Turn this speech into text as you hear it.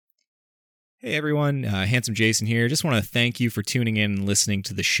Hey everyone, Handsome Jason here. Just want to thank you for tuning in and listening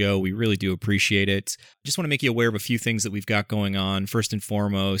to the show. We really do appreciate it. Just want to make you aware of a few things that we've got going on. First and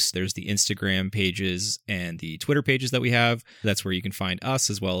foremost, there's the Instagram pages and the Twitter pages that we have. That's where you can find us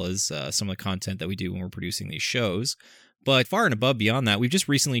as well as some of the content that we do when we're producing these shows. But far and above beyond that, we've just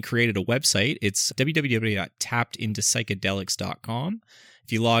recently created a website. It's www.tappedintopsychedelics.com.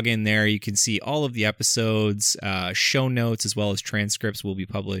 If you log in there, you can see all of the episodes, show notes, as well as transcripts will be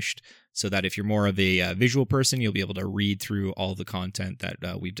published so that if you're more of a visual person, you'll be able to read through all the content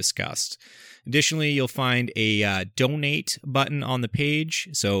that we've discussed. Additionally, you'll find a donate button on the page.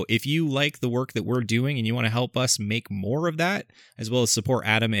 So if you like the work that we're doing and you want to help us make more of that, as well as support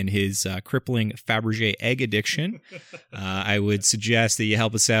Adam and his crippling Fabergé egg addiction, I would suggest that you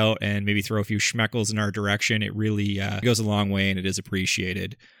help us out and maybe throw a few schmeckles in our direction. It really goes a long way and it is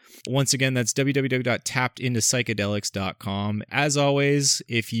appreciated. Once again, that's www.tappedintopsychedelics.com. As always,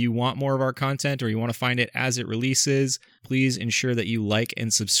 if you want more of our content or you want to find it as it releases, please ensure that you like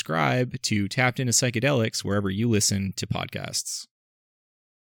and subscribe to Tapped Into Psychedelics wherever you listen to podcasts.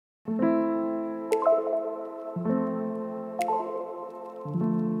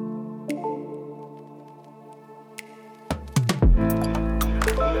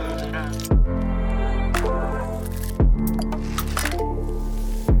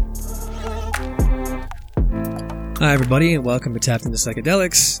 Hi, everybody, and welcome to Tapped Into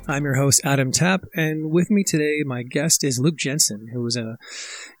Psychedelics. I'm your host, Adam Tapp, and with me today, my guest is Luke Jensen, who is a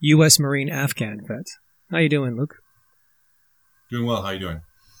U.S. Marine Afghan vet. How you doing, Luke? Doing well. How you doing?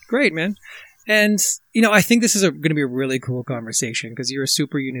 Great, man. And, I think this is going to be a really cool conversation because you're a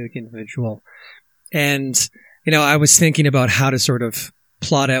super unique individual. And, I was thinking about how to sort of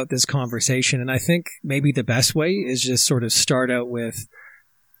plot out this conversation, and I think maybe the best way is just sort of start out with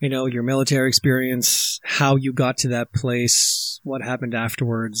your military experience, how you got to that place, what happened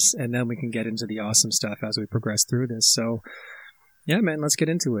afterwards, and then we can get into the awesome stuff as we progress through this. So, yeah, man, let's get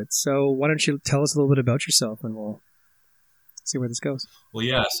into it. So why don't you tell us a little bit about yourself, and we'll see where this goes. Well,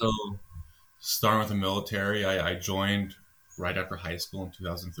 yeah, so starting with the military, I joined right after high school in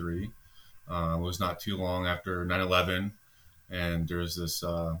 2003. It was not too long after 9/11, and there's this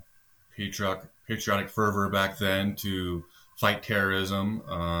patriotic fervor back then to fight terrorism.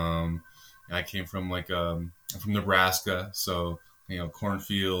 I came from I'm from Nebraska, so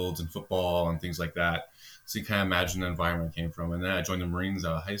cornfields and football and things like that. So you kind of imagine the environment I came from. And then I joined the Marines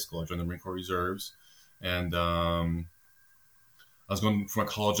out of high school. I joined the Marine Corps Reserves, and I was going from a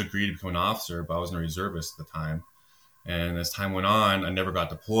college degree to become an officer, but I wasn't a reservist at the time. And as time went on, I never got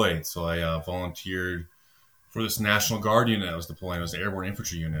deployed, so I volunteered for this National Guard unit I was deploying. It was the Airborne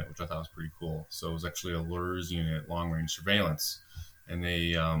Infantry Unit, which I thought was pretty cool. So it was actually a LURS unit, long-range surveillance. And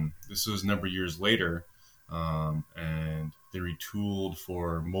they, this was a number of years later, and they retooled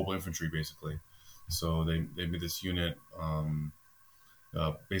for mobile infantry, basically. So they made this unit,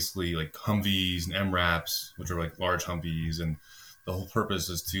 basically like Humvees and MRAPs, which are like large Humvees. And the whole purpose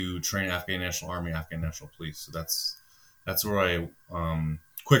is to train Afghan National Army, Afghan National Police. So that's where I...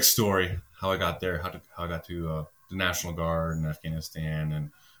 quick story how I got there, how I got to the National Guard in Afghanistan and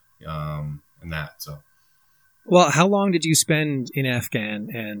that. So, well, how long did you spend in Afghan?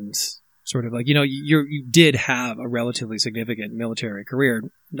 And sort of like you did have a relatively significant military career,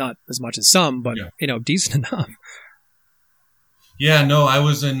 not as much as some, but decent enough. Yeah, no, I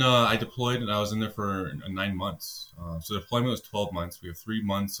was in. I deployed and I was in there for 9 months. So the deployment was 12 months. We have 3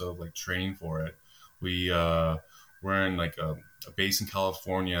 months of training for it. We were in a base in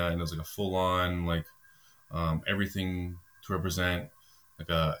California, and it was a full-on everything to represent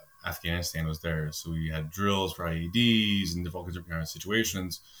Afghanistan was there. So we had drills for IEDs and all different kinds of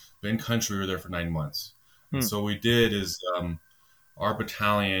situations. But in country, we were there for 9 months. And so what we did is our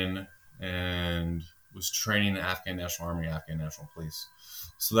battalion and was training the Afghan National Army, Afghan National Police.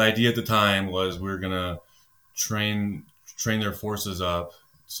 So the idea at the time was we were gonna train their forces up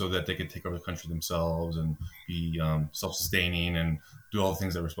so that they could take over the country themselves and be self-sustaining and do all the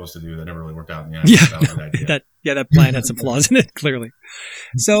things that we're supposed to do that never really worked out in the end. That plan had some flaws in it, clearly.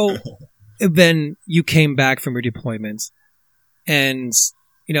 So then you came back from your deployment, and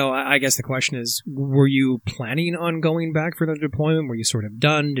I guess the question is, were you planning on going back for another deployment? Were you sort of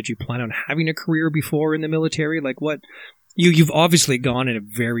done? Did you plan on having a career before in the military? What? You've obviously gone in a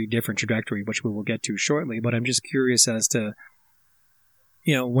very different trajectory, which we will get to shortly, but I'm just curious as to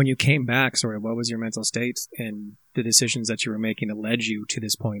when you came back, sort of what was your mental state and the decisions that you were making that led you to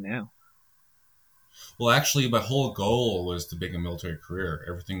this point now? Well, actually, my whole goal was to make a military career.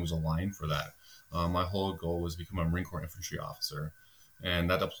 Everything was aligned for that. My whole goal was to become a Marine Corps infantry officer. And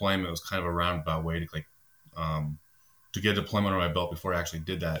that deployment was kind of a roundabout way to to get a deployment under my belt before I actually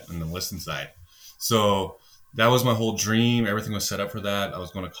did that on the enlisting side. So that was my whole dream. Everything was set up for that. I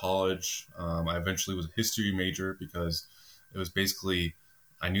was going to college. I eventually was a history major because it was basically,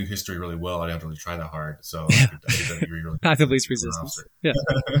 I knew history really well. I didn't have to really try that hard. So I did that degree really path of least resistance. Yeah.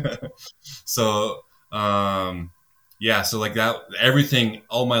 So, so like that, everything,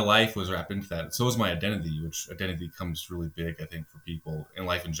 all my life was wrapped into that. So was my identity, which identity comes really big, I think, for people in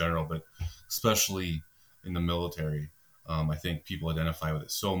life in general, but especially in the military. I think people identify with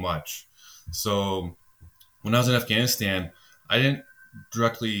it so much. So when I was in Afghanistan, I didn't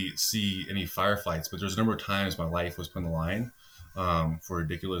directly see any firefights, but there's a number of times my life was put on the line for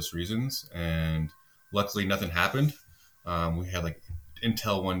ridiculous reasons. And luckily nothing happened. We had like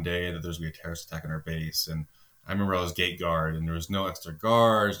intel one day that there's going to be a terrorist attack on our base. And I remember I was gate guard and there was no extra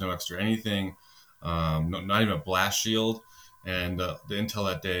guards, no extra anything, not even a blast shield. And the intel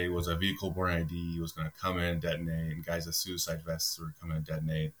that day was a vehicle-borne ID was going to come in and detonate, and guys with suicide vests were coming to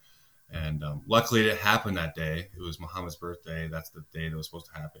detonate. And luckily, it didn't happen that day. It was Muhammad's birthday. That's the day that was supposed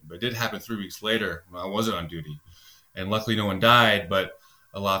to happen. But it did happen 3 weeks later when I wasn't on duty. And luckily, no one died, but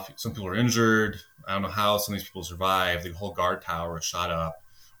some people were injured. I don't know how some of these people survived. The whole guard tower was shot up,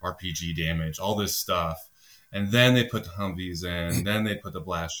 RPG damage, all this stuff. And then they put the Humvees in, then they put the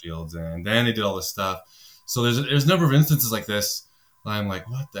blast shields in, then they did all this stuff. So there's a number of instances like this. I'm like,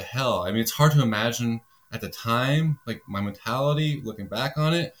 what the hell? I mean, it's hard to imagine at the time, like my mentality, looking back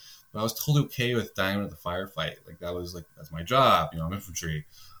on it, but I was totally okay with dying with the firefight. That's my job. I'm infantry.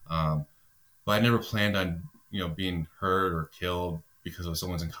 But I never planned on, being hurt or killed because of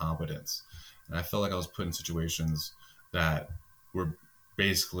someone's incompetence. And I felt like I was put in situations that were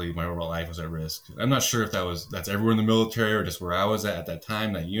basically my overall life was at risk. I'm not sure if that's everywhere in the military or just where I was at that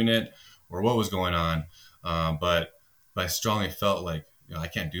time, that unit, or what was going on. But I strongly felt like, I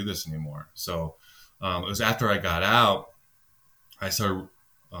can't do this anymore. So it was after I got out, I started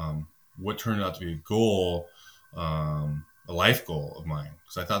what turned out to be a goal, a life goal of mine.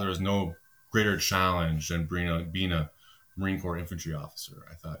 Because I thought there was no greater challenge than being a Marine Corps infantry officer.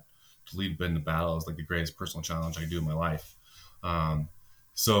 I thought to lead in the battle is like the greatest personal challenge I could do in my life.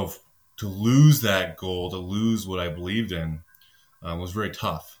 So to lose that goal, to lose what I believed in, was very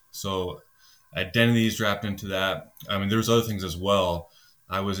tough. So identity is wrapped into that. I mean, there's other things as well.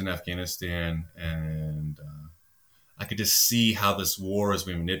 I was in Afghanistan and I could just see how this war is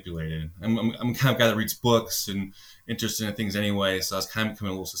being manipulated. I'm kind of a guy that reads books and interested in things anyway, so I was kind of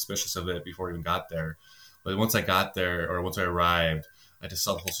becoming a little suspicious of it before I even got there. But once I got there, or once I arrived, I just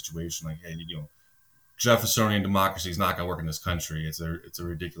saw the whole situation like, hey, Jeffersonian democracy is not going to work in this country. It's a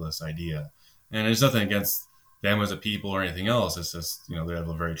ridiculous idea. And there's nothing against them as a people or anything else. It's just, they have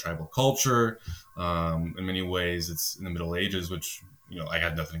a very tribal culture. In many ways, it's in the Middle Ages, which, I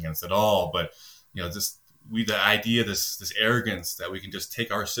got nothing against at all. But, the idea, this arrogance that we can just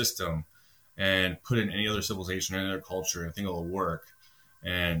take our system and put it in any other civilization, any other culture, and think it'll work.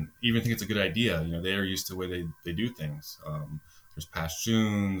 And even think it's a good idea. They are used to the way they do things. There's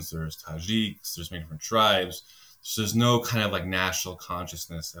Pashtuns, there's Tajiks, there's many different tribes. So there's no kind of like national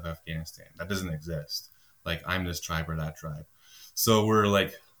consciousness of Afghanistan. That doesn't exist. Like, I'm this tribe or that tribe. So we're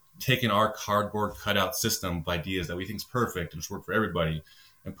like taking our cardboard cutout system of ideas that we think is perfect and should work for everybody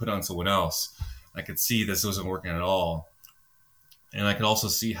and put on someone else. I could see this wasn't working at all. And I could also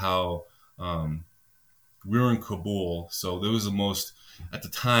see how we were in Kabul. So there was at the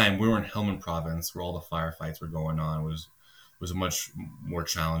time, we were in Helmand province where all the firefights were going on. It was a much more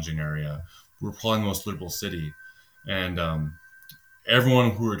challenging area. We were probably the most liberal city. And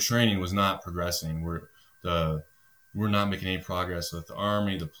everyone who we were training was not progressing. We're not making any progress with the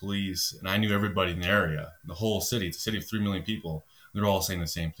army, the police, and I knew everybody in the area, the whole city. It's a city of 3 million people. They're all saying the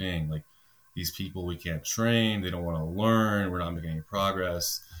same thing. Like, these people we can't train. They don't want to learn. We're not making any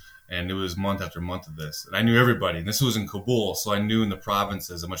progress. And it was month after month of this. And I knew everybody. And this was in Kabul, so I knew in the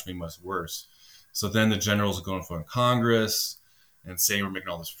provinces it must be much worse. So then the generals are going for Congress and saying we're making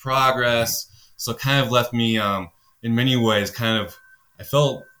all this progress. So it kind of left me, in many ways, I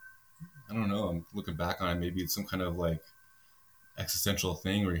felt, I don't know, I'm looking back on it, maybe it's some kind of like existential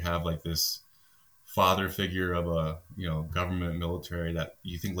thing where you have like this father figure of a, government military that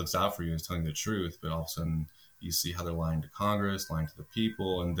you think looks out for you and is telling the truth, but all of a sudden you see how they're lying to Congress, lying to the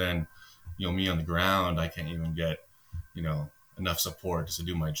people, and then, me on the ground, I can't even get, enough support just to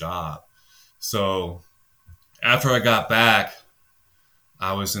do my job. So after I got back,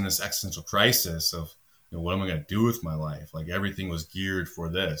 I was in this existential crisis of, what am I going to do with my life? Like, everything was geared for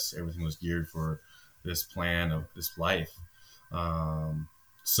this. Everything was geared for this plan of this life.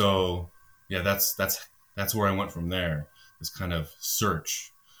 So yeah, that's where I went from there. This kind of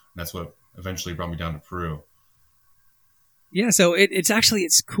search. And that's what eventually brought me down to Peru. Yeah, so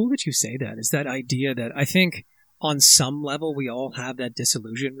it's cool that you say that. It's that idea that I think on some level we all have that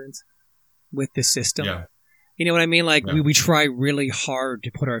disillusionment with the system. Yeah. You know what I mean? Like Yeah. we try really hard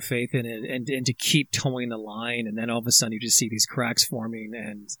to put our faith in it and to keep towing the line, and then all of a sudden you just see these cracks forming,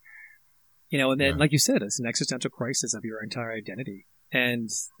 and and then like you said, it's an existential crisis of your entire identity. And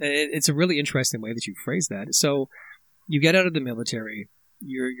it's a really interesting way that you phrase that. So you get out of the military,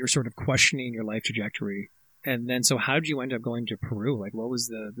 you're sort of questioning your life trajectory. And then, so how did you end up going to Peru? Like, what was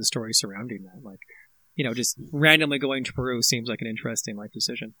the story surrounding that? Like, just randomly going to Peru seems like an interesting life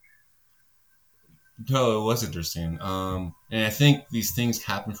decision. No, it was interesting. And I think these things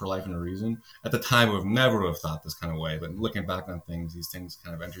happen for life and a reason. At the time, I would never have thought this kind of way. But looking back on things, these things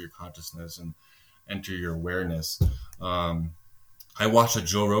kind of enter your consciousness and enter your awareness. I watched a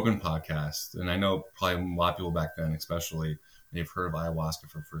Joe Rogan podcast, and I know probably a lot of people back then, especially, they've heard of ayahuasca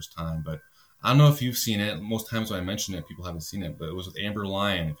for the first time. But I don't know if you've seen it. Most times when I mention it, people haven't seen it. But it was with Amber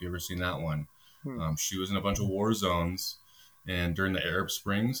Lyon, if you've ever seen that one. She was in a bunch of war zones and during the Arab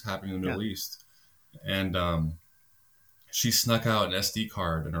Springs happening in the Middle East. And she snuck out an SD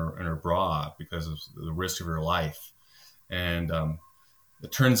card in her bra because of the risk of her life. And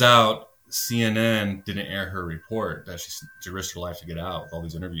it turns out CNN didn't air her report that she risked her life to get out with all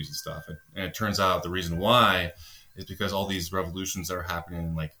these interviews and stuff. And it turns out the reason why is because all these revolutions that are happening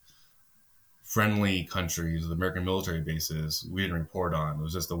in like friendly countries, the American military bases, we didn't report on. It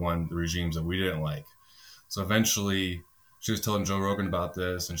was just the regimes that we didn't like. So eventually she was telling Joe Rogan about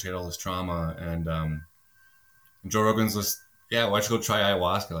this, and she had all this trauma. And Joe Rogan's just, why don't you go try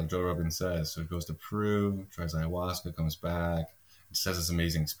ayahuasca, like Joe Rogan says. So he goes to Peru, tries ayahuasca, comes back, and says this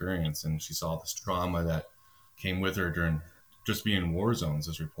amazing experience. And she saw this trauma that came with her during just being in war zones,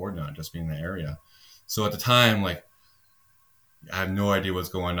 just reporting on, just being in the area. So at the time, like, I have no idea what's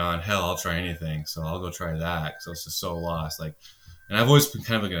going on. Hell, I'll try anything. So I'll go try that. So it's just so lost. Like, and I've always been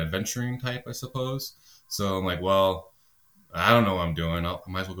kind of like an adventuring type, I suppose. So I'm like, well, I don't know what I'm doing. I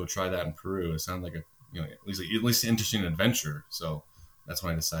might as well go try that in Peru. It sounds like at least an interesting adventure. So that's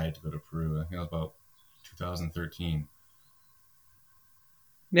when I decided to go to Peru. I think it was about 2013.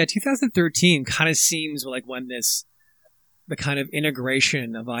 Yeah, 2013 kind of seems like when the kind of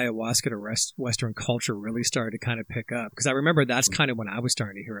integration of ayahuasca to Western culture really started to kind of pick up. Because I remember that's kind of when I was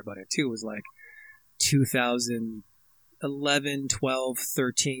starting to hear about it too. It was like 2011, 12,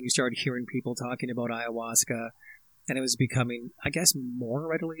 13. You started hearing people talking about ayahuasca, and it was becoming, I guess, more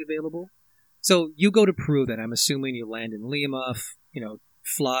readily available. So you go to Peru then. I'm assuming you land in Lima,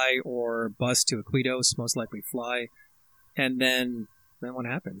 fly or bus to Iquitos, most likely fly. And then what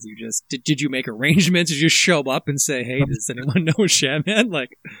happens? You just did you make arrangements? Did you just show up and say, "Hey, does anyone know a shaman?"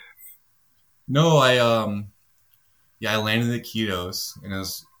 Like, no, I landed in Iquitos, and I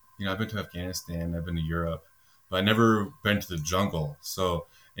was, I've been to Afghanistan, I've been to Europe, but I've never been to the jungle. So,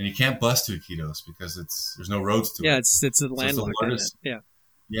 and you can't bus to Iquitos because there's no roads to it. Yeah, it's a landlocked. The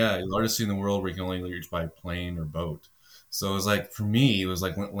largest city in the world where you can only reach by plane or boat. So it was like, for me, it was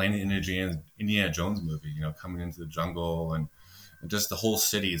like landing in an Indiana Jones movie. Coming into the jungle and just the whole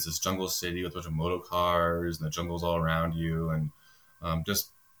city is this jungle city with a bunch of moto cars and the jungle's all around you. And just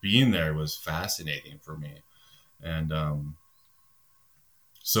being there was fascinating for me. And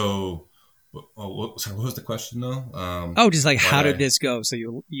so, what was the question though? Just like, how did this go? So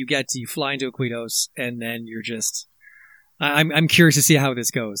you fly into Iquitos, and then you're just, I'm curious to see how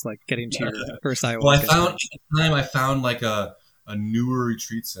this goes, like getting to your first ayahuasca. Well, I found like a newer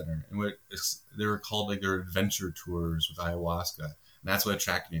retreat center, and they were called like their adventure tours with ayahuasca, and that's what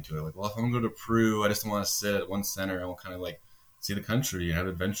attracted me to it. Like, well, if I'm going to go to Peru, I just don't want to sit at one center. I want to kind of like see the country and have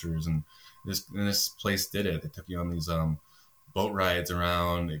adventures, and this place did it. They took you on these boat rides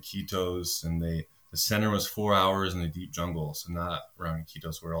around Iquitos, and the center was 4 hours in the deep jungle, so not around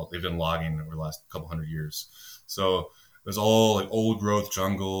Iquitos where they've been logging over the last couple hundred years. So it was all like old growth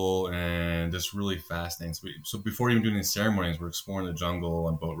jungle and just really fascinating. So before even doing these ceremonies, we're exploring the jungle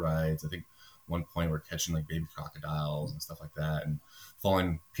on boat rides. I think at one point we're catching like baby crocodiles and stuff like that, and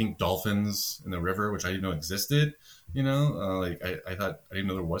following pink dolphins in the river, which I didn't know existed. I thought I didn't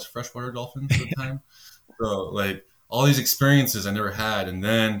know there was freshwater dolphins at the time. So like all these experiences I never had, and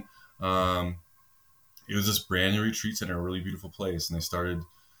then it was this brand new retreat center, a really beautiful place, and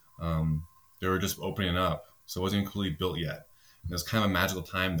they were just opening up. So it wasn't completely built yet. And it was kind of a magical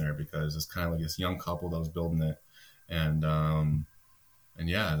time there because it's kind of like this young couple that was building it. And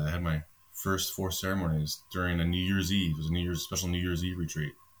I had my first 4 ceremonies during a New Year's Eve. It was a special New Year's Eve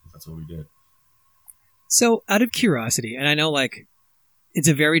retreat. That's what we did. So out of curiosity, and I know like it's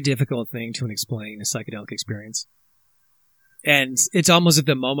a very difficult thing to explain a psychedelic experience. And it's almost at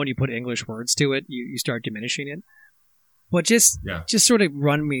the moment you put English words to it, you start diminishing it. But just Yeah. sort of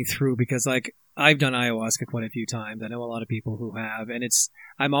run me through, because like I've done ayahuasca quite a few times. I know a lot of people who have, and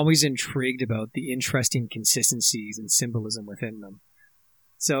I'm always intrigued about the interesting consistencies and symbolism within them.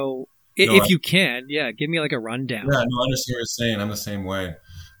 So if you can, give me like a rundown. Yeah, no, I understand what you're saying. I'm the same way.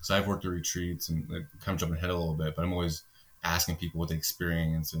 So I've worked at retreats and like, kind of jumping ahead a little bit, but I'm always asking people what they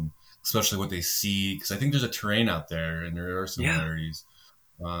experience and especially what they see, because I think there's a terrain out there and there are similarities.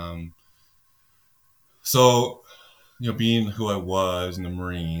 So, being who I was in the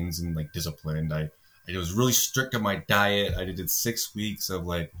Marines and like disciplined, I was really strict on my diet. I did 6 weeks of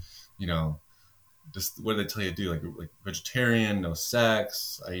like, just what did they tell you to do? Like vegetarian, no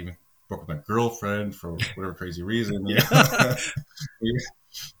sex. I even broke with my girlfriend for whatever crazy reason.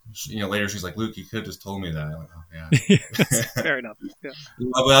 Later she's like, Luke, you could have just told me that. I'm like, oh yeah, fair enough. Yeah.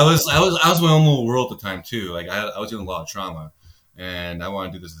 But I was in my own little world at the time too. Like I was dealing with a lot of trauma, and I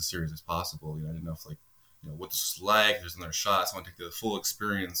wanted to do this as serious as possible. I didn't know if what this was like. If there's another shot, so I want to take the full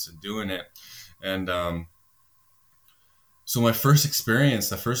experience of doing it. And so my first experience,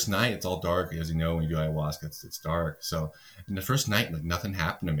 the first night, it's all dark, as you know when you do ayahuasca, it's dark. So in the first night, like nothing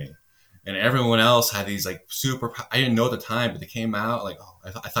happened to me. And everyone else had these like super, I didn't know at the time, but they came out like, I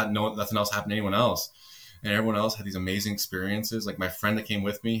thought nothing else happened to anyone else. And everyone else had these amazing experiences. Like my friend that came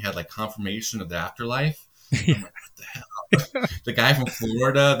with me had like confirmation of the afterlife. I'm like, what the hell? The guy from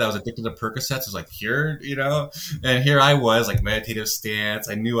Florida that was addicted to Percocets was like cured, and here I was like meditative stance.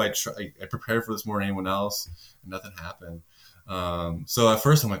 I knew I prepared for this more than anyone else, and nothing happened. So at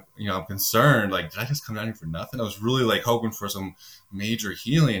first I'm like, I'm concerned, like, did I just come down here for nothing? I was really like hoping for some major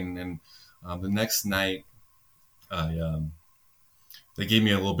healing. And the next night, they gave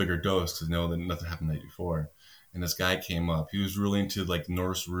me a little bigger dose because that nothing happened the night before. And this guy came up. He was really into like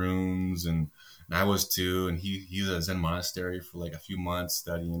Norse runes, and I was too. And he was at a Zen monastery for like a few months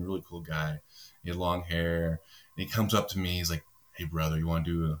studying. Really cool guy. He had long hair. And he comes up to me. He's like, "Hey brother, you want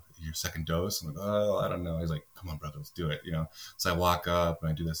to do your second dose?" I'm like, "Oh, I don't know." He's like, "Come on, brother, let's do it." So I walk up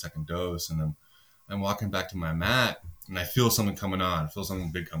and I do that second dose, and then I'm walking back to my mat, and I feel something coming on. I feel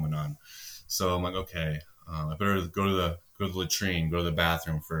something big coming on. So I'm like, okay, I better go to the latrine, go to the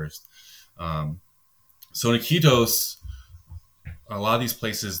bathroom first. So in Iquitos, a lot of these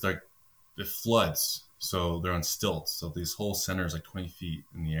places, it floods, so they're on stilts. So this whole center is like 20 feet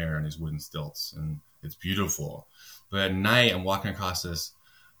in the air on these wooden stilts, and it's beautiful. But at night, I'm walking across this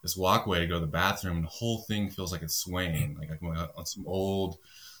walkway to go to the bathroom, and the whole thing feels like it's swaying, like I'm on some old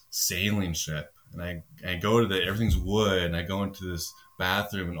sailing ship. And I go to everything's wood, and I go into this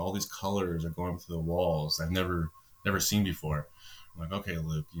bathroom, and all these colors are going through the walls I've never seen before. I'm like, okay,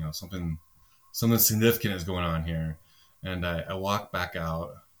 Luke, something significant is going on here. And I walk back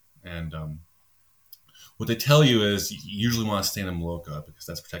out, and what they tell you is you usually want to stay in a maloka because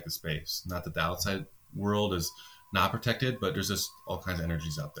that's protected space. Not that the outside world is not protected, but there's just all kinds of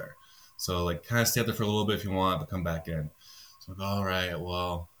energies out there. So like kind of stay up there for a little bit if you want, but come back in. So I'm like, all right,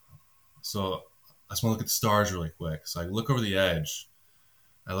 well, so I just want to look at the stars really quick. So I look over the edge.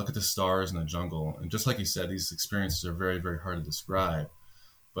 I look at the stars in the jungle. And just like you said, these experiences are very, very hard to describe.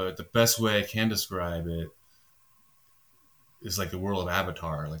 But the best way I can describe it is like the world of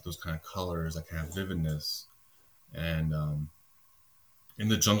Avatar, like those kind of colors, that kind of vividness. And in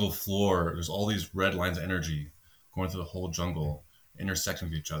the jungle floor, there's all these red lines of energy going through the whole jungle, intersecting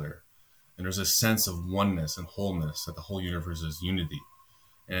with each other. And there's a sense of oneness and wholeness, that the whole universe is unity.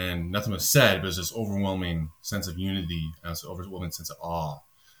 And nothing was said, but there's this overwhelming sense of unity and this overwhelming sense of awe.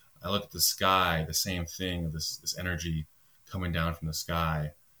 I look at the sky, the same thing, of this energy coming down from the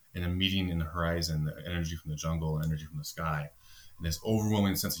sky, and then meeting in the horizon, the energy from the jungle, and energy from the sky, and this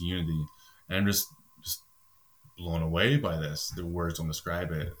overwhelming sense of unity. And I'm just blown away by this. The words don't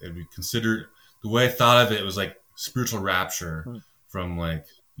describe it. It'd be considered, the way I thought of it was like spiritual rapture from like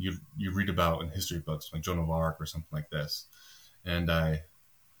you read about in history books, like Joan of Arc or something like this. And I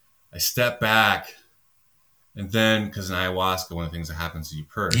step back, and then because in ayahuasca, one of the things that happens is you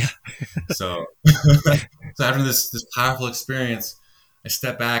purge. Yeah. so after this powerful experience, I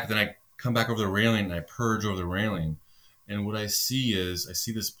step back, then I come back over the railing and I purge over the railing. And what I see is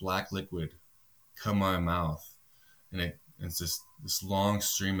this black liquid come out of my mouth, and it's just this long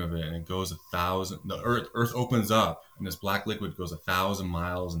stream of it, and it goes 1,000. The earth opens up, and this black liquid goes 1,000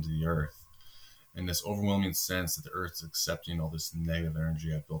 miles into the earth. And this overwhelming sense that the earth's accepting all this negative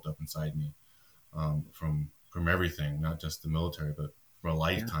energy I've built up inside me, from everything, not just the military, but from a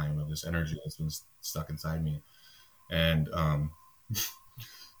lifetime of this energy that's been stuck inside me. And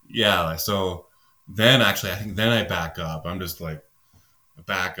so then actually, I think then I back up. I'm just like, I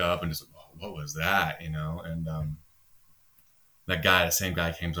back up and just, oh, what was that, And then that guy, the same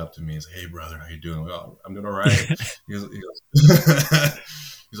guy, came up to me. He's like, "Hey, brother, how you doing?" I'm like, "Oh, I'm doing all right." He's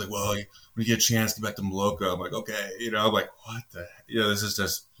like, "Well, when you get a chance, get back to Maloka." I'm like, "Okay," I'm like, "What the?" This is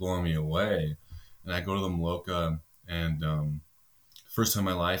just blowing me away. And I go to the Maloka, and first time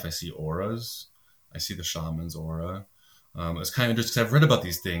in my life, I see auras. I see the shaman's aura. It's kind of interesting because I've read about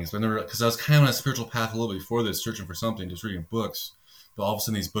these things, but because I was kind of on a spiritual path a little bit before this, searching for something, just reading books. But all of a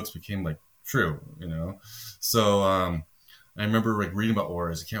sudden, these books became like true, So I remember like reading about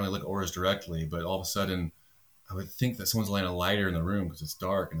auras. I can't really look at auras directly, but all of a sudden, I would think that someone's lighting a lighter in the room because it's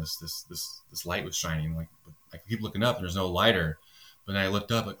dark and this light was shining. Like I keep looking up, and there's no lighter. But then I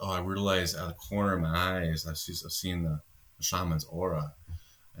looked up, like, oh, I realized out of the corner of my eyes, I've seen the shaman's aura.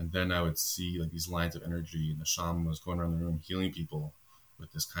 And then I would see like these lines of energy, and the shaman was going around the room healing people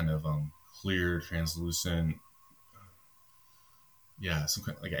with this kind of clear, translucent, some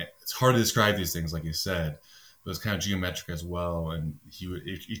kind of, like, it's hard to describe these things, like you said, but it's kind of geometric as well. And he would,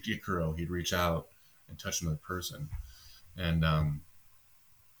 each Ikaro, he'd reach out and touch another person, and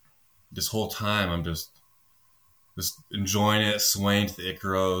this whole time I'm just enjoying it, swaying to the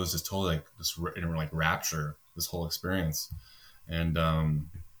Ikaros, just totally like this like rapture, this whole experience. And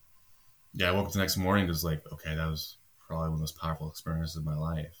I woke up the next morning just like, okay, that was probably one of the most powerful experiences of my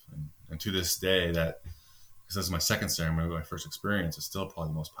life. And to this day, because this is my second ceremony, my first experience, it's still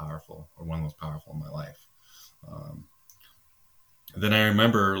probably the most powerful, or one of the most powerful in my life. Then I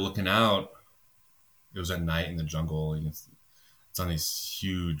remember looking out. It was at night in the jungle. It's on these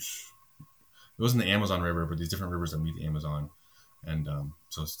huge. It wasn't the Amazon River, but these different rivers that meet the Amazon, and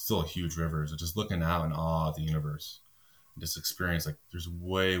so it's still a huge river. So just looking out in awe of the universe, and just experience like there's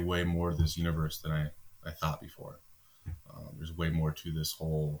way, way more to this universe than I thought before. There's way more to this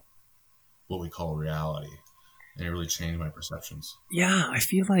whole what we call reality, and it really changed my perceptions. Yeah, I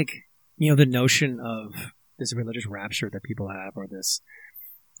feel like the notion of this religious rapture that people have, or this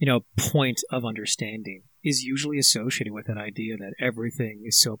point of understanding, is usually associated with that idea that everything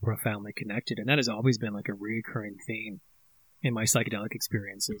is so profoundly connected. And that has always been like a recurring theme in my psychedelic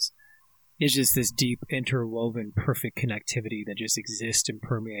experiences. It's just this deep, interwoven, perfect connectivity that just exists and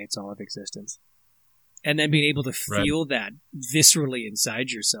permeates all of existence. And then being able to feel that viscerally inside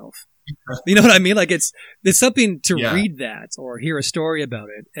yourself. You know what I mean? Like it's something to read that or hear a story about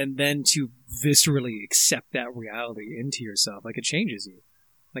it, and then to viscerally accept that reality into yourself. Like it changes you.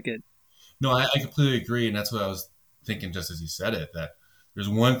 No, I completely agree, and that's what I was thinking just as you said it. That there's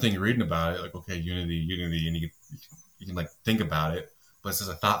one thing reading about it, like okay, unity, and you can like think about it, but it's as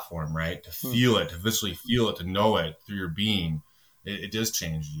a thought form, right? To feel it, to viscerally feel it, to know it through your being, it does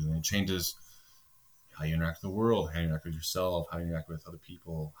change you, and it changes how you interact with the world, how you interact with yourself, how you interact with other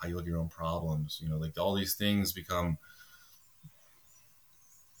people, how you look at your own problems. Like all these things become.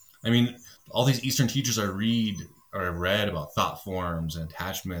 I mean, all these Eastern teachers I read about thought forms and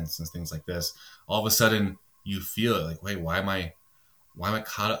attachments and things like this, all of a sudden you feel it like, wait, why am I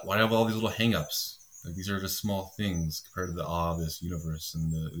caught up? Why do I have all these little hangups? Like these are just small things compared to the awe of this universe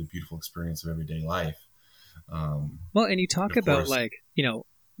and the beautiful experience of everyday life. Well, and you talk about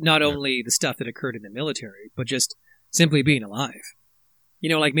not only the stuff that occurred in the military, but just simply being alive.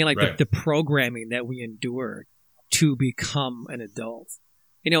 The programming that we endure to become an adult.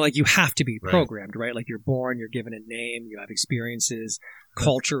 You have to be programmed, right? Like you're born, you're given a name, you have experiences,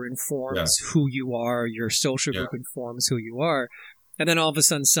 culture informs who you are, your social group informs who you are. And then all of a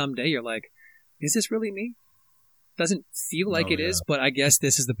sudden someday you're like, is this really me? Doesn't feel like it is, but I guess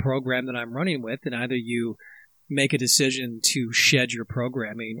this is the program that I'm running with. And either you make a decision to shed your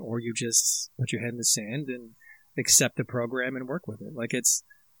programming, or you just put your head in the sand and accept the program and work with it. Like it's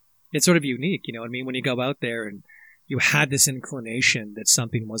sort of unique, you know what I mean? When you go out there and you had this inclination that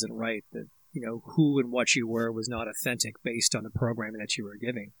something wasn't right, that, who and what you were was not authentic based on the programming that you were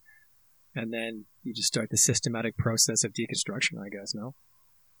giving. And then you just start the systematic process of deconstruction, I guess, no?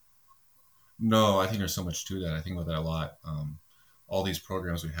 No, I think there's so much to that. I think about that a lot. All these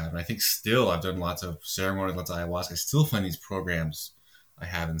programs we have. And I think still I've done lots of ceremonies, lots of ayahuasca. I still find these programs I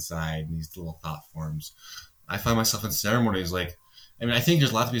have inside, and these little thought forms. I find myself in ceremonies I think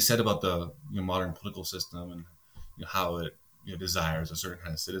there's a lot to be said about the modern political system and how it desires a certain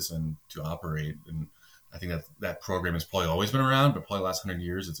kind of citizen to operate. And I think that program has probably always been around, but probably the last 100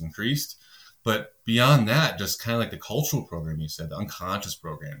 years it's increased. But beyond that, just kind of like the cultural program you said, the unconscious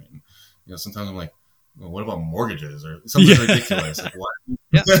programming. Sometimes I'm like, well, what about mortgages or something ridiculous? Like,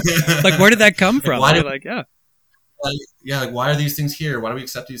 what? Like, where did that come from? Like, why are these things here? Why do we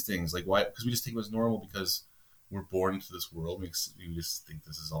accept these things? Like, why? Because we just think it was normal because we're born into this world. We just think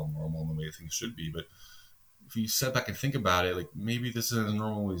this is all normal and the way things should be. But if you step back and think about it, like maybe this isn't as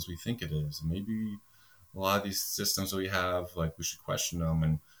normal as we think it is. Maybe a lot of these systems that we have, like we should question them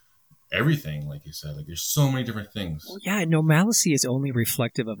and everything, like you said, like there's so many different things. Well, yeah, normalcy is only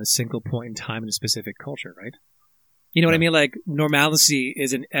reflective of a single point in time in a specific culture, right? You know what I mean? Like, normalcy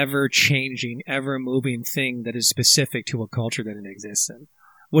is an ever-changing, ever-moving thing that is specific to a culture that it exists in,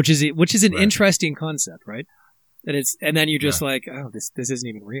 which is an interesting concept, right? And then you're just like, oh, this isn't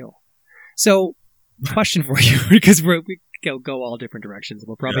even real. So, question for you, because we go all different directions.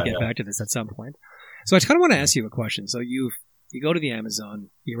 We'll probably get back to this at some point. So I kind of want to ask you a question. So you go to the Amazon,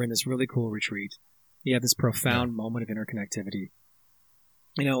 you're in this really cool retreat, you have this profound moment of interconnectivity,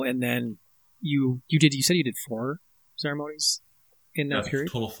 and then you said you did 4 ceremonies in that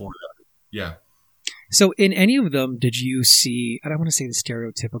period? Total 4. Yeah. So in any of them, did you see, I don't want to say the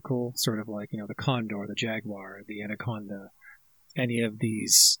stereotypical sort of like, the condor, the jaguar, the anaconda, any of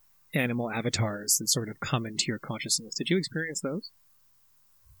these animal avatars that sort of come into your consciousness? Did you experience those?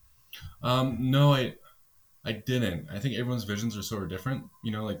 No, I didn't. I think everyone's visions are sort of different,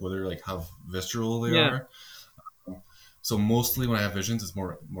 like whether like how visceral they are. So mostly when I have visions, it's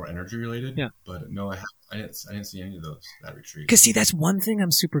more energy related. Yeah. But no, I didn't see any of those that retreat. Because see, that's one thing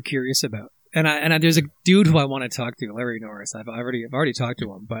I'm super curious about. And there's a dude who I want to talk to, Larry Norris. I've already talked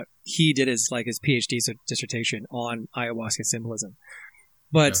to him, but he did his PhD dissertation on ayahuasca symbolism.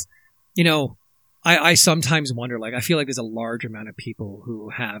 But I sometimes wonder, like, I feel like there's a large amount of people who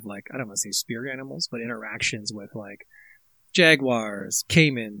have, like, I don't want to say spirit animals, but interactions with, like, jaguars,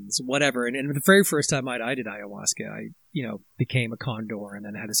 caimans, whatever. And the very first time I did ayahuasca, I, became a condor and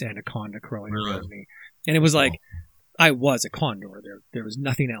then had this anaconda crawling around me. And it was like, I was a condor. There was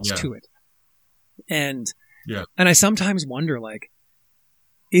nothing else to it. And I sometimes wonder, like,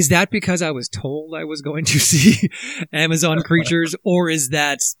 is that because I was told I was going to see Amazon creatures, or is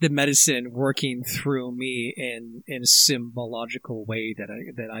that the medicine working through me in a symbological way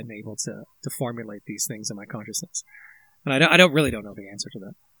that I'm able to formulate these things in my consciousness? And I don't know the answer to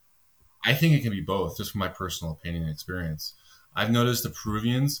that. I think it can be both, just from my personal opinion and experience. I've noticed the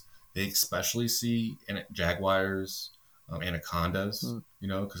Peruvians, they especially see jaguars, anacondas,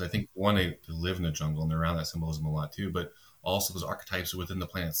 because I think one, they live in the jungle and they're around that symbolism a lot too, but also those archetypes are within the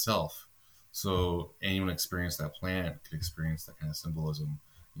plant itself. So anyone experience that plant could experience that kind of symbolism.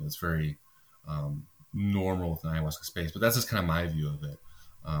 It's very normal within the ayahuasca space, but that's just kind of my view of it.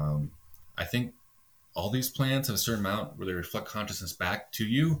 I think all these plants have a certain amount where they reflect consciousness back to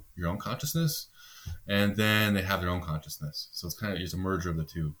you, your own consciousness, and then they have their own consciousness. So it's kind of just a merger of the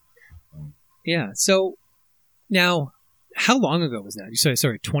two. So now, how long ago was that? You said,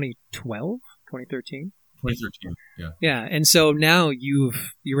 2012, 2013? 2013, yeah. Yeah, and so now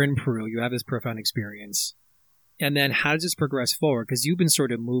you're in Peru, you have this profound experience, and then how does this progress forward? Because you've been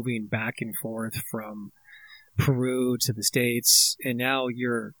sort of moving back and forth from Peru to the States, and now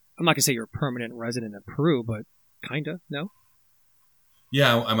I'm not going to say you're a permanent resident of Peru, but kind of, no?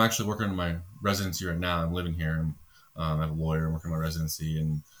 Yeah, I'm actually working on my residency right now. I'm living here. I'm a lawyer. I'm working on my residency,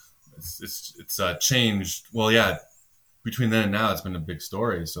 and it's changed. Well, yeah, between then and now, it's been a big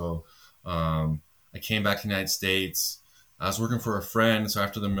story. So I came back to the United States. I was working for a friend, so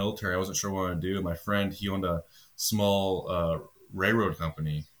after the military, I wasn't sure what I wanted to do. My friend, he owned a small railroad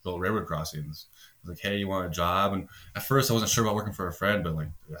company, built railroad crossings. I was like, hey, you want a job? And at first, I wasn't sure about working for a friend, but like,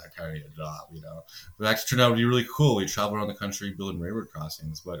 I kind of need a job, But it actually turned out to be really cool. We traveled around the country building railroad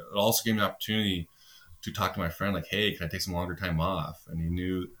crossings, but it also gave me an opportunity to talk to my friend, like, hey, can I take some longer time off? And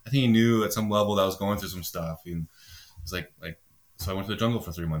I think he knew at some level that I was going through some stuff. And it was like, so I went to the jungle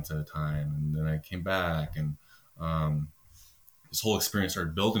for 3 months at a time, and then I came back, and this whole experience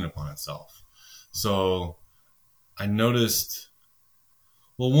started building upon itself. So I noticed,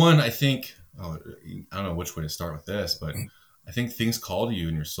 well, one, I think, I don't know which way to start with this, but I think things call to you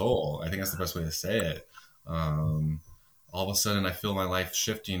in your soul. I think that's the best way to say it. All of a sudden, I feel my life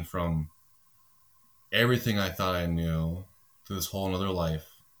shifting from everything I thought I knew to this whole other life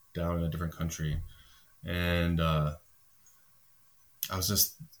down in a different country. And I was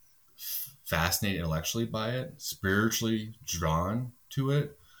just fascinated intellectually by it, spiritually drawn to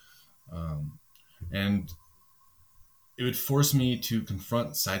it. And it would force me to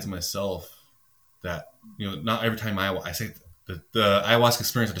confront sides of myself that, not every time I say the ayahuasca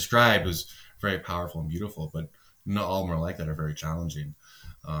experience I described was very powerful and beautiful, but not all of them are like that, are very challenging.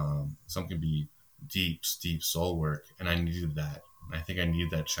 Some can be deep soul work, and I needed that. I think I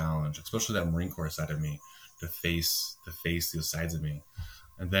needed that challenge, especially that Marine Corps side of me, to face those sides of me.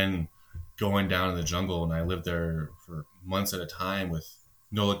 And then going down in the jungle, and I lived there for months at a time with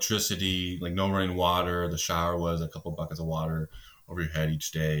no electricity, like no running water. The shower was a couple buckets of water over your head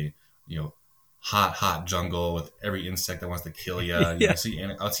each day, hot jungle with every insect that wants to kill you. Yeah.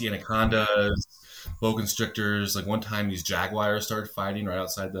 I'll see anacondas, boa constrictors. Like one time, these jaguars started fighting right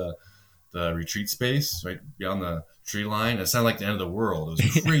outside the retreat space, right beyond the tree line. It sounded like the end of the world.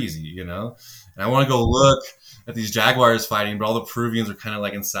 It was crazy, you know. And I want to go look at these jaguars fighting, but all the Peruvians are kind of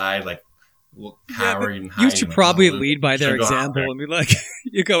like inside, like cowering and hiding. You should probably lead by their example and be like,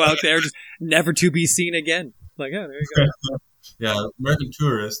 you go out there, just never to be seen again. Like, oh, there you go. Yeah, American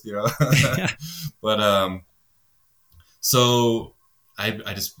tourist, you know. Yeah. But so I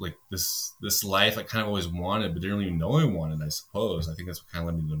just like this life I kind of always wanted, but didn't even know I wanted. I suppose I think that's what kind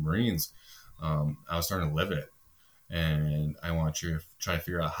of led me to the Marines. I was starting to live it, and I want to try to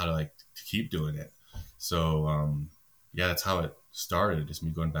figure out how to to keep doing it. So yeah, that's how it started. Just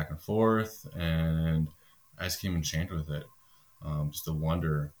me going back and forth, and I just became enchanted with it. Just a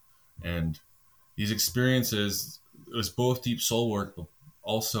wonder, and these experiences. It was both deep soul work, but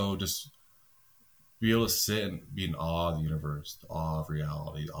also just be able to sit and be in awe of the universe, the awe of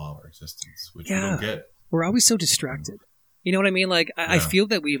reality, the awe of our existence, which we don't get. We're always so distracted. You know what I mean? Like, I feel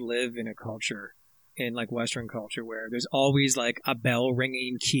that we live in a culture, in like Western culture, where there's always like a bell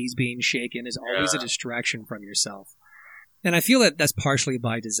ringing, keys being shaken. There's always a distraction from yourself. And I feel that that's partially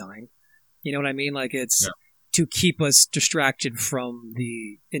by design. You know what I mean? Like, it's to keep us distracted from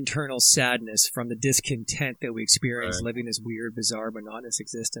the internal sadness, from the discontent that we experience living this weird, bizarre, monotonous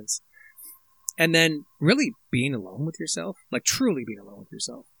existence. And then really being alone with yourself, like truly being alone with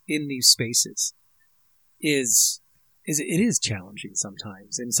yourself in these spaces it is challenging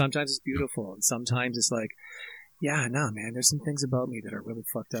sometimes. And sometimes it's beautiful. And sometimes it's like, yeah, no, man, there's some things about me that are really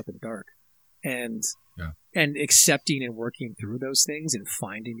fucked up and dark. And accepting and working through those things and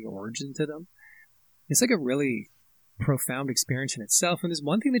finding the origin to them. It's like a really profound experience in itself. And there's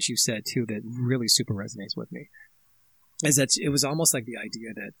one thing that you said, too, that really super resonates with me, is that it was almost like the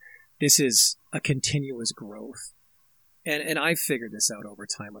idea that this is a continuous growth. And I've figured this out over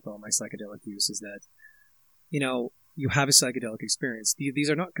time with all my psychedelic use, is that, you know, you have a psychedelic experience. These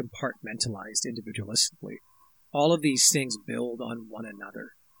are not compartmentalized individualistically. All of these things build on one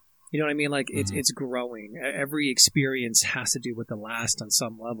another. You know what I mean? Like, it's growing. Every experience has to do with the last on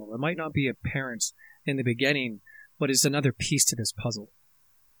some level. It might not be apparent in the beginning, but it's another piece to this puzzle.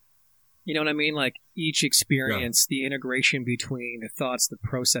 You know what I mean? Like, each experience, the integration between the thoughts, the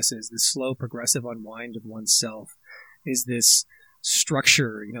processes, the slow progressive unwind of oneself is this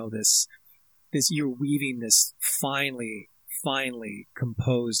structure, you know, this you're weaving this finely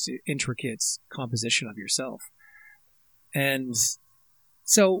composed, intricate composition of yourself. And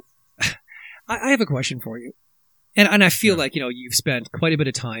so I have a question for you. And I feel like, you know, you've spent quite a bit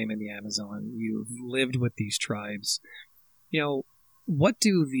of time in the Amazon. You've lived with these tribes. You know, what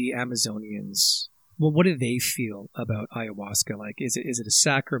do the Amazonians, what do they feel about ayahuasca? Like, is it a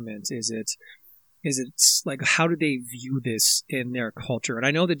sacrament? Is it like, how do they view this in their culture? And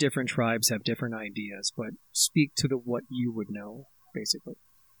I know that different tribes have different ideas, but speak to what you would know, basically.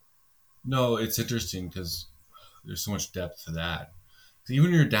 No, it's interesting because there's so much depth to that.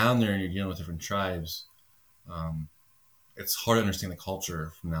 Even when you're down there and you're dealing with different tribes, it's hard to understand the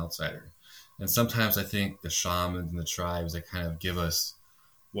culture from an outsider. And sometimes I think the shamans and the tribes, they kind of give us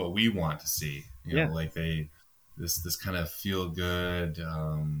what we want to see. You know, like this kind of feel good,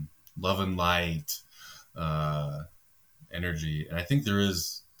 love and light energy. And I think there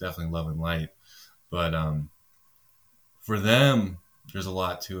is definitely love and light. But for them, there's a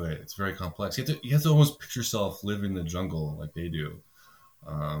lot to it. It's very complex. You have to almost picture yourself living in the jungle like they do.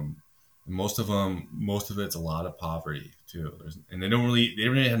 Most of it's a lot of poverty too. And they didn't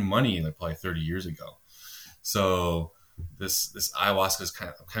really have money like probably 30 years ago. So this ayahuasca is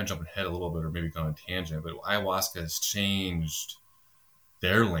I'm kind of jumping ahead a little bit, or maybe going on a tangent, but ayahuasca has changed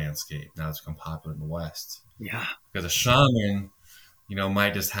their landscape. Now it's become popular in the West. Yeah. Because a shaman, you know,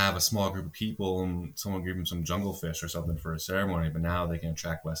 might just have a small group of people and someone give them some jungle fish or something for a ceremony, but now they can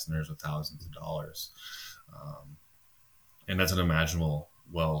attract Westerners with thousands of dollars. And that's unimaginable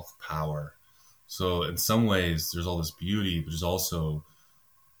wealth, power. So in some ways, there's all this beauty, but there's also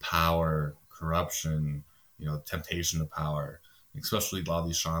power, corruption, you know, temptation of power. Especially a lot of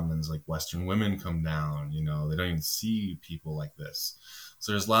these shamans, like Western women come down, you know, they don't even see people like this.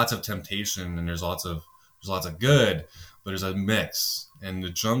 So there's lots of temptation and there's lots of good, but there's a mix. And the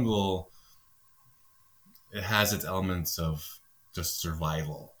jungle, it has its elements of just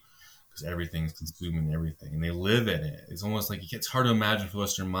survival, because everything's consuming everything and they live in it. It's almost like it's hard to imagine for the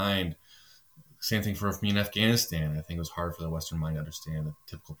Western mind. Same thing for me in Afghanistan. I think it was hard for the Western mind to understand the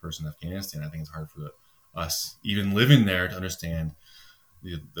typical person in Afghanistan. I think it's hard for us even living there to understand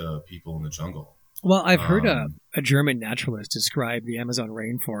the people in the jungle. Well, I've heard a German naturalist describe the Amazon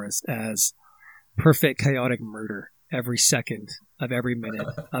rainforest as perfect chaotic murder every second of every minute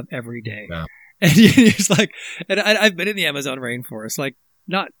of every day. Yeah. And you're just like, and I've been in the Amazon rainforest, like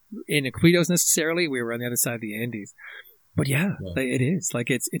not in Iquitos necessarily. We were on the other side of the Andes, but yeah. It is like,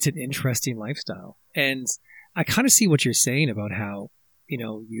 it's an interesting lifestyle. And I kind of see what you're saying about how,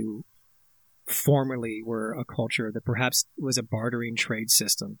 you formerly were a culture that perhaps was a bartering trade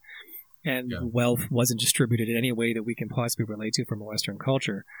system, and wealth wasn't distributed in any way that we can possibly relate to from a Western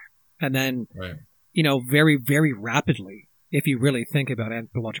culture. And then, very, very rapidly, if you really think about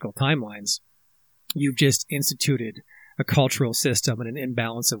anthropological timelines, you've just instituted a cultural system and an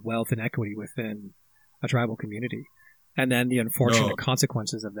imbalance of wealth and equity within a tribal community. And then the unfortunate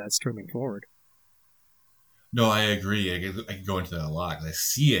consequences of that streaming forward. No, I agree. I could go into that a lot because I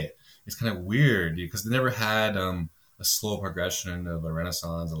see it. It's kind of weird because they never had a slow progression of a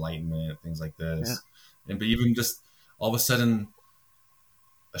Renaissance, Enlightenment, things like this. Yeah. But even just all of a sudden,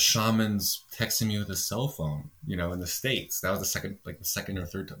 a shaman's texting me with his cell phone, in the States. That was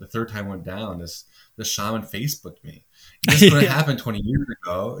the third time went down. The shaman Facebooked me. This would have happened 20 years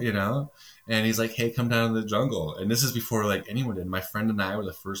ago, and he's like, hey, come down to the jungle. And this is before like anyone did. My friend and I were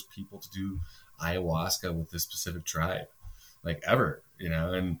the first people to do ayahuasca with this specific tribe, like ever,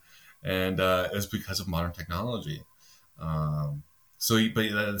 and it was because of modern technology. But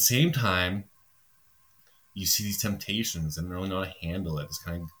at the same time, you see these temptations and they don't really know how to handle it. It's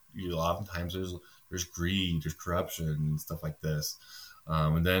kind of, oftentimes there's greed, there's corruption and stuff like this.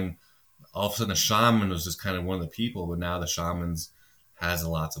 And then all of a sudden the shaman was just kind of one of the people, but now the shaman has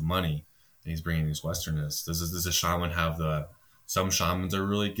lots of money and he's bringing these Westernists. Does the shaman have some shamans are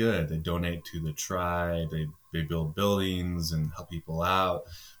really good. They donate to the tribe. They build buildings and help people out.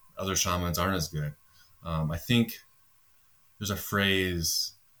 Other shamans aren't as good. I think there's a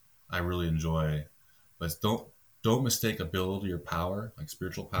phrase I really enjoy, but don't mistake ability or power, like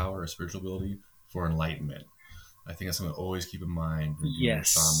spiritual power or spiritual ability, for enlightenment. I think that's something to always keep in mind when you're with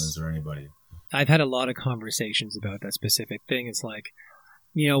shamans or anybody. I've had a lot of conversations about that specific thing. It's like,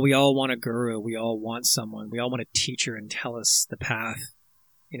 we all want a guru. We all want someone. We all want a teacher and tell us the path.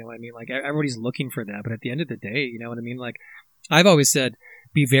 You know what I mean? Like, everybody's looking for that. But at the end of the day, you know what I mean? Like, I've always said,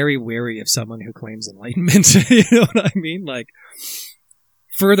 be very wary of someone who claims enlightenment. You know what I mean? Like,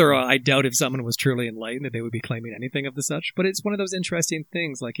 further, I doubt if someone was truly enlightened that they would be claiming anything of the such. But it's one of those interesting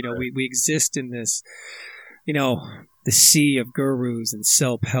things. Like, we exist in this, the sea of gurus and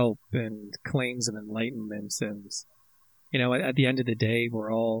self-help and claims of enlightenment. And, at the end of the day,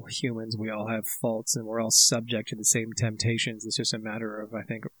 we're all humans. We all have faults and we're all subject to the same temptations. It's just a matter of, I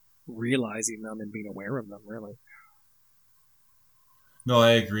think, realizing them and being aware of them, really. No,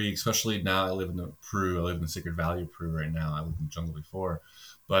 I agree. Especially now, I live in Peru. I live in the Sacred Valley of Peru right now. I lived in the jungle before,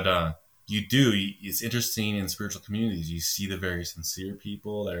 but it's interesting in spiritual communities. You see the very sincere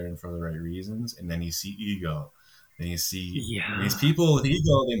people that are in for the right reasons, and then you see ego. Then you see these people with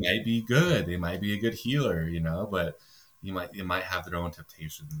ego. They might be good. They might be a good healer, but you might have their own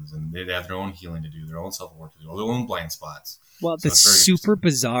temptations, and they have their own healing to do, their own self-work to do, their own blind spots. Well, the super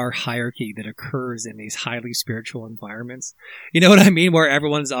bizarre hierarchy that occurs in these highly spiritual environments, you know what I mean? Where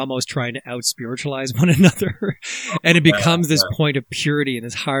everyone's almost trying to out-spiritualize one another, and it becomes this point of purity and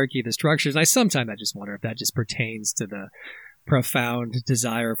this hierarchy of the structures. And sometimes I just wonder if that just pertains to the profound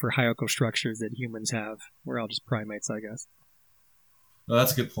desire for hierarchical structures that humans have. We're all just primates, I guess. No,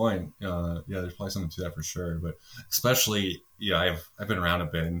 that's a good point. There's probably something to that for sure. But especially, I've been around a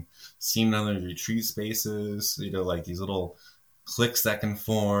bit and seen other retreat spaces, like these little cliques that can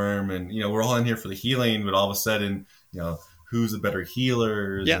form. And, we're all in here for the healing, but all of a sudden, who's the better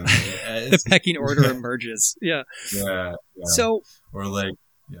healers? Yeah. And, the pecking order emerges. Yeah. Yeah. So, or like,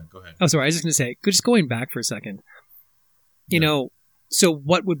 go ahead. Oh, sorry. I was just going to say, just going back for a second, so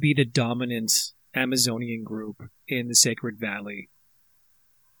what would be the dominant Amazonian group in the Sacred Valley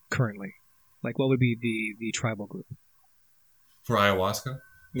currently? Like, what would be the tribal group for ayahuasca?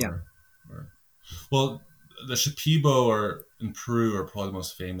 Yeah. Well, the Shipibo in Peru are probably the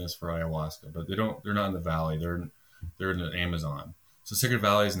most famous for ayahuasca, but they're not in the valley. They're in the Amazon. So Sacred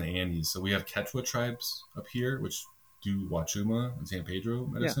Valley is in the Andes. So we have Quechua tribes up here, which do Huachuma and San Pedro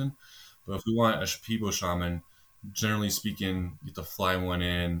medicine. Yeah. But if we want a Shipibo shaman, generally speaking, you have to fly one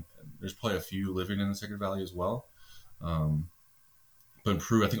in. There's probably a few living in the Sacred Valley as well. But in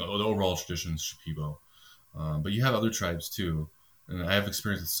Peru, I think the overall tradition is Shipibo. But you have other tribes too. And I have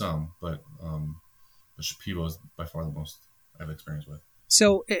experience with some, but Shipibo is by far the most I have experience with.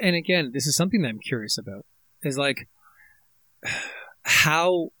 So, and again, this is something that I'm curious about, is like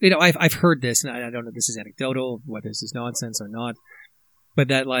how, I've heard this, and I don't know if this is anecdotal, whether this is nonsense or not, but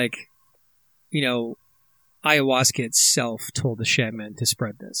that ayahuasca itself told the shaman to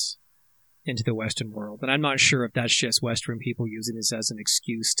spread this. into the Western world. And I'm not sure if that's just Western people using this as an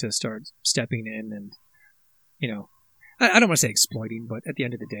excuse to start stepping in and, I don't want to say exploiting, but at the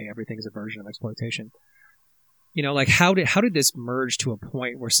end of the day, everything is a version of exploitation. Like how did this merge to a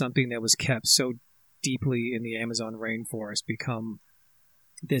point where something that was kept so deeply in the Amazon rainforest become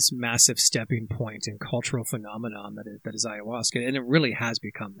this massive stepping point and cultural phenomenon that is ayahuasca? And it really has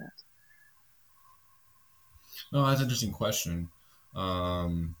become that. No, that's an interesting question.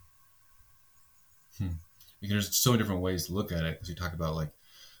 There's so many different ways to look at it, because you talk about like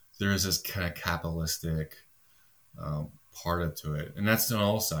there is this kind of capitalistic part to it, and that's on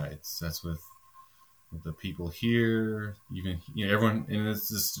all sides. That's with the people here, even everyone, and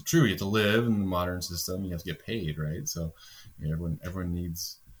it's true. You have to live in the modern system. You have to get paid, right? So everyone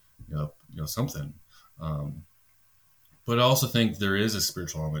needs something. But I also think there is a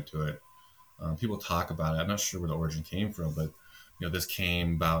spiritual element to it. People talk about it. I'm not sure where the origin came from, but this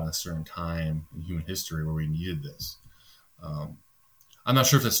came about in a certain time in human history where we needed this. I'm not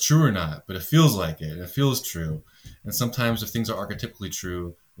sure if that's true or not, but it feels like it. It feels true. And sometimes if things are archetypally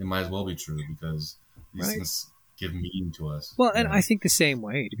true, they might as well be true, because these things give meaning to us. Well, and I think the same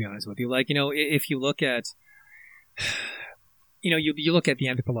way, to be honest with you. Like, if you look at, you look at the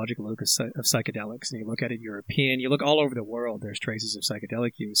anthropological look of psychedelics, and you look at it European, you look all over the world, there's traces of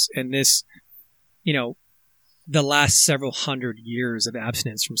psychedelic use. And this, the last several hundred years of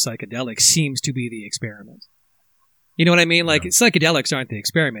abstinence from psychedelics seems to be the experiment. You know what I mean? Like, psychedelics aren't the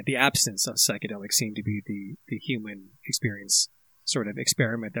experiment. The absence of psychedelics seem to be the human experience sort of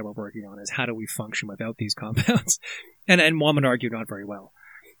experiment that we're working on, is how do we function without these compounds? And one would argue not very well.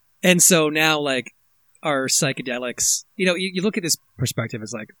 And so now, like, are psychedelics, you look at this perspective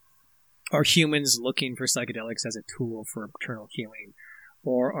as like, are humans looking for psychedelics as a tool for eternal healing,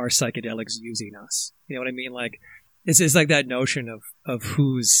 or are psychedelics using us? You know what I mean? Like, it's like that notion of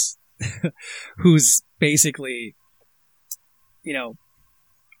who's basically,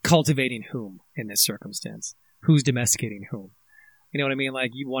 cultivating whom in this circumstance, who's domesticating whom. You know what I mean?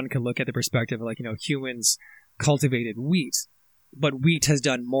 Like, one could look at the perspective of, like, humans cultivated wheat, but wheat has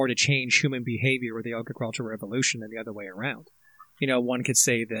done more to change human behavior with the agricultural revolution than the other way around. One could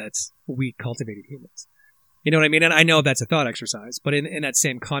say that wheat cultivated humans. You know what I mean? And I know that's a thought exercise, but in that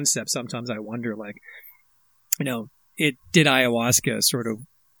same concept, sometimes I wonder, like, did ayahuasca sort of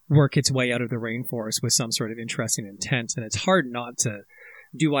work its way out of the rainforest with some sort of interesting intent? And it's hard not to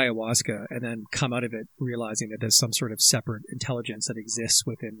do ayahuasca and then come out of it realizing that there's some sort of separate intelligence that exists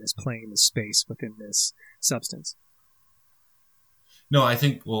within this plane, this space, within this substance. No, I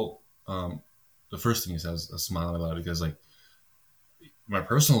think, the first thing is I was smiling about it because, like, my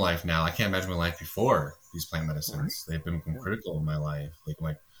personal life now, I can't imagine my life before these plant medicines. They've been critical in my life.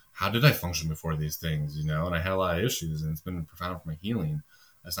 Like, how did I function before these things, And I had a lot of issues, and it's been profound for my healing.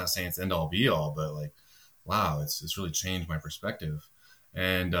 That's not saying it's end all be all, but, like, wow, it's really changed my perspective.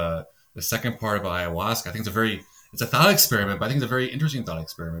 And the second part about ayahuasca, I think it's a thought experiment, but I think it's a very interesting thought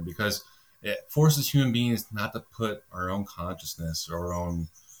experiment, because it forces human beings not to put our own consciousness or our own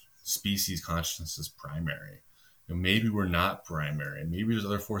species consciousness as primary. Maybe we're not primary. Maybe there's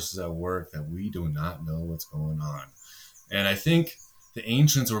other forces at work that we do not know what's going on. And I think the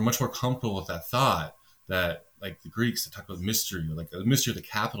ancients were much more comfortable with that thought, that, like the Greeks, that talk about mystery, like the mystery of the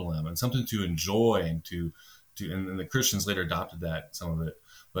capital M, and something to enjoy and the Christians later adopted that, some of it.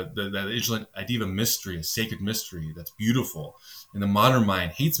 But that ancient idea of a mystery, a sacred mystery, that's beautiful. And the modern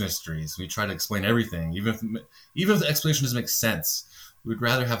mind hates mysteries. We try to explain everything, even if the explanation doesn't make sense. We'd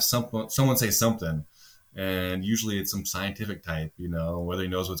rather have someone say something. And usually it's some scientific type, whether he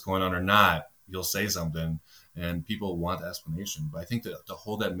knows what's going on or not, he'll say something, and people want the explanation. But I think that to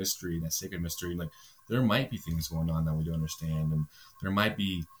hold that mystery, that sacred mystery, like, there might be things going on that we don't understand, and there might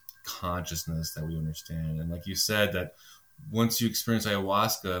be consciousness that we understand. And like you said, that once you experience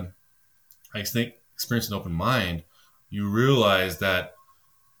ayahuasca, I think experience an open mind, you realize that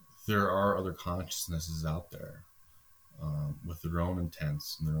there are other consciousnesses out there with their own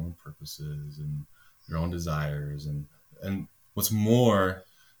intents and their own purposes and their own desires, and what's more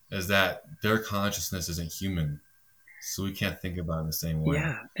is that their consciousness isn't human, so we can't think about it in the same way.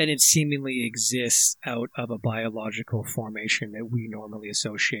 Yeah, and it seemingly exists out of a biological formation that we normally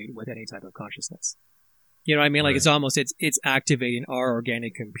associate with any type of consciousness. You know what I mean? Like, it's almost, it's activating our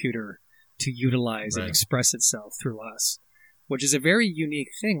organic computer to utilize and express itself through us, which is a very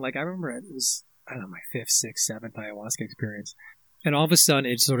unique thing. Like, I remember it was, I don't know, my 5th, 6th, 7th ayahuasca experience, and all of a sudden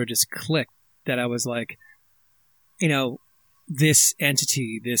it sort of just clicked that I was like, this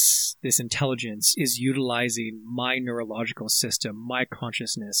entity, this intelligence is utilizing my neurological system, my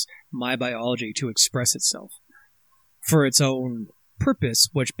consciousness, my biology to express itself for its own purpose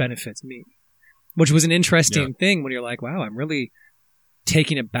which benefits me, which was an interesting thing when you're like, wow, I'm really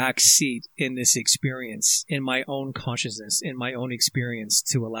taking a back seat in this experience, in my own consciousness, in my own experience,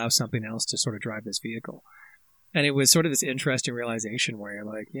 to allow something else to sort of drive this vehicle. And it was sort of this interesting realization where you're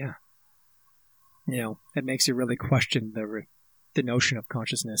like, yeah, it makes you really question the notion of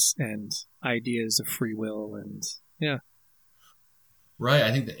consciousness and ideas of free will. And right.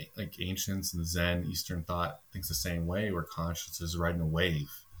 I think that like ancients and the Zen Eastern thought thinks the same way, where consciousness is riding a wave.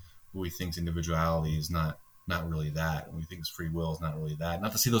 We think individuality is not really that, and we think free will is not really that.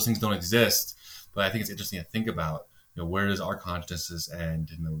 Not to say those things don't exist, but I think it's interesting to think about, where does our consciousness end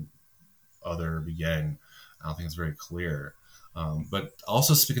and the other begin? I don't think it's very clear. But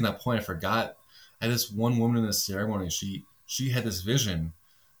also, speaking of that point, I forgot, I had this one woman in this ceremony, she had this vision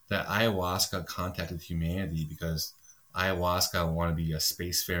that ayahuasca contacted humanity because ayahuasca wanted to be a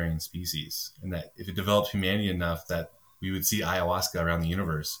spacefaring species, and that if it developed humanity enough that we would see ayahuasca around the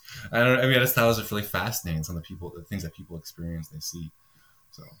universe. I just thought it was really fascinating, some of the things that people experience, they see.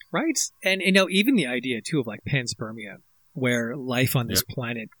 So right. And even the idea too of like panspermia, where life on this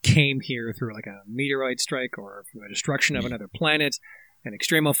planet came here through like a meteorite strike or through a destruction of another planet, and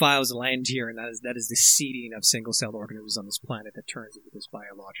extremophiles land here, and that is the seeding of single-celled organisms on this planet that turns into this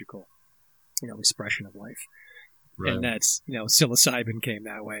biological, expression of life. Right. And that's, psilocybin came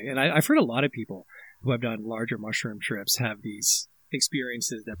that way. And I've heard a lot of people who have done larger mushroom trips have these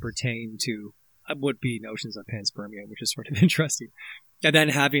experiences that pertain to would be notions of panspermia, which is sort of interesting. And then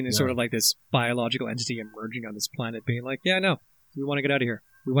having this sort of like this biological entity emerging on this planet being like, yeah, no, we want to get out of here.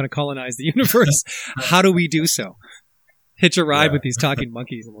 We want to colonize the universe. How do we do so? Hitch a ride with these talking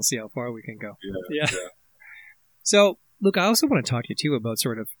monkeys and we'll see how far we can go. Yeah. So, Luke, I also want to talk to you too about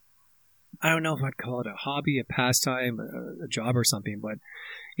sort of, I don't know if I'd call it a hobby, a pastime, a job or something, but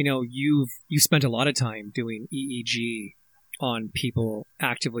you spent a lot of time doing EEG on people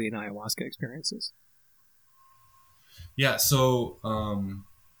actively in ayahuasca experiences. Yeah. So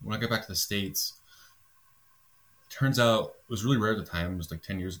when I got back to the States, it turns out it was really rare at the time. It was like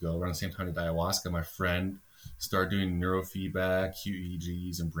 10 years ago, around the same time I did ayahuasca. My friend started doing neurofeedback,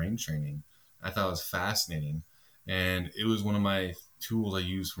 QEEGs, and brain training. I thought it was fascinating, and it was one of my tools I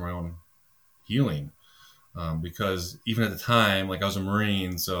used for my own healing. Because even at the time, like I was a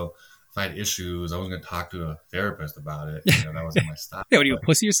Marine, so if I had issues, I wasn't going to talk to a therapist about it. That wasn't my style. Yeah, what are you, a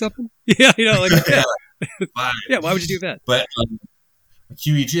pussy or something? Yeah, why would you do that? But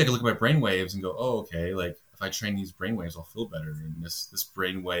QEEG, I could look at my brain waves and go, oh, okay, like if I train these brain waves, I'll feel better. And this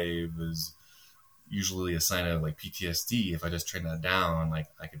brain wave is usually a sign of like PTSD. If I just train that down, like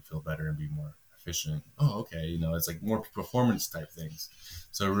I could feel better and be more efficient. Oh, okay, it's like more performance type things.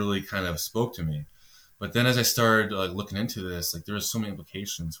 So it really kind of spoke to me. But then as I started looking into this, like there was so many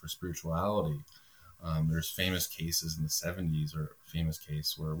implications for spirituality. There's famous cases in the 70s, or a famous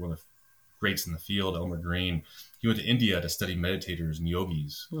case where one of the greats in the field, Elmer Green, he went to India to study meditators and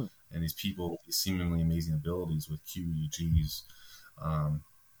yogis, and these people with these seemingly amazing abilities with QEEGs.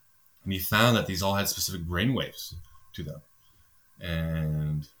 And he found that these all had specific brainwaves to them.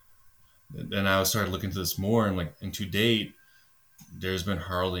 And then I started looking into this more, and to date, there's been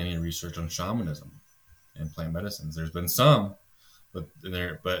hardly any research on shamanism and plant medicines. There's been some, but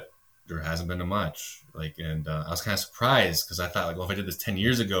there hasn't been much. I was kind of surprised because I thought, if I did this 10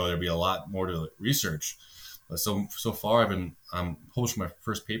 years ago, there'd be a lot more to research. But so far, I'm publishing my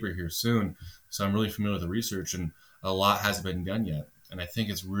first paper here soon, so I'm really familiar with the research, and a lot hasn't been done yet. And I think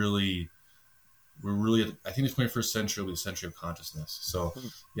it's really, I think the 21st century will be the century of consciousness. So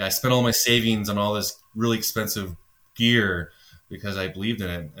I spent all my savings on all this really expensive gear because I believed in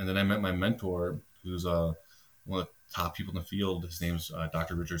it. And then I met my mentor, who's one of the top people in the field. His name's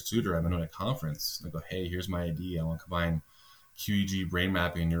Dr. Richard Suter. I met him at a conference. I go, hey, here's my idea. I want to combine QEEG, brain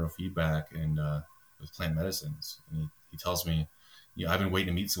mapping, and neurofeedback, and with plant medicines. And he tells me, I've been waiting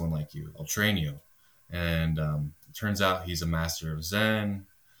to meet someone like you. I'll train you. And it turns out he's a master of Zen.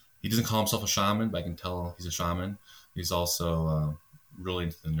 He doesn't call himself a shaman, but I can tell he's a shaman. He's also really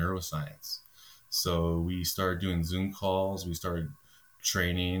into the neuroscience. So we started doing Zoom calls. We started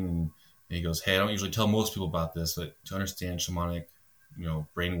training, and he goes, hey, I don't usually tell most people about this, but to understand shamanic,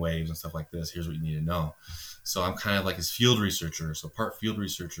 brain waves and stuff like this, here's what you need to know. So I'm kind of like his field researcher. So part field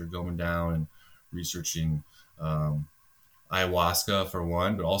researcher, going down and researching ayahuasca for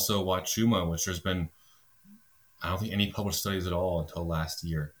one, but also Wachuma, which there's been, I don't think, any published studies at all until last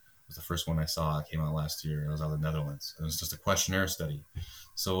year. It was the first one I saw. It came out last year. It was out of the Netherlands. It was just a questionnaire study.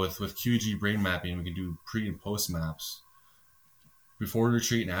 So with QEEG brain mapping, we can do pre and post maps before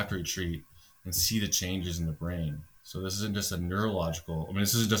retreat and after retreat and see the changes in the brain. So this isn't just a neurological,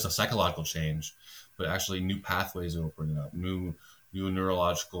 this isn't just a psychological change, but actually new pathways are opening up, new new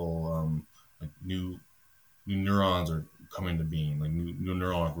neurological, like new neurons are coming to being, like new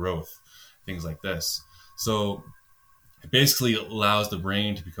neuronal growth, things like this. So it basically allows the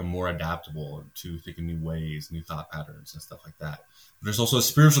brain to become more adaptable to think in new ways, new thought patterns, and stuff like that. But there's also a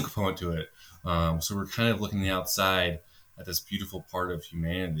spiritual component to it. So we're kind of looking on the outside at this beautiful part of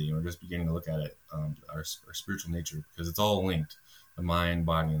humanity, and we're just beginning to look at it, our spiritual nature, because it's all linked, the mind,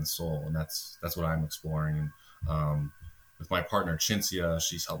 body, and soul, and that's what I'm exploring. And with my partner Chintzia,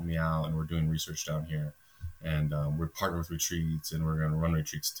 she's helping me out, and we're doing research down here, and we're partnered with retreats, and we're going to run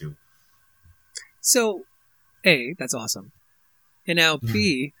retreats too. So, A, that's awesome. And now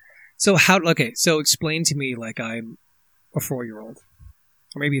B, so explain to me like I'm a 4-year-old,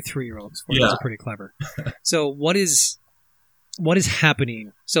 or maybe a 3-year-old. 4-year-olds are pretty clever. So what is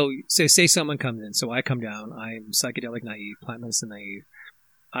happening? So say someone comes in. So I come down. I'm psychedelic naive, plant medicine naive.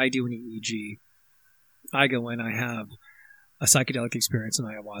 I do an EEG. I go in. I have a psychedelic experience in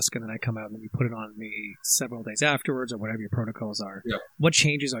ayahuasca, and then I come out and then you put it on me several days afterwards, or whatever your protocols are. Yeah. What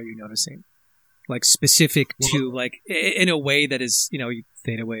changes are you noticing? Like specific to like in a way that is,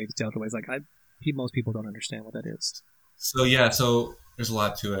 theta waves, delta waves. Like most people don't understand what that is. So there's a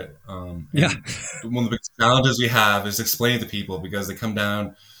lot to it. One of the biggest challenges we have is explaining to people, because they come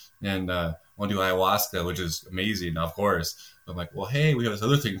down and want to do ayahuasca, which is amazing, of course. But I'm like, well, hey, we have this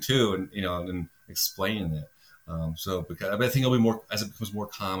other thing too, and explaining it. Because I think it'll be more as it becomes more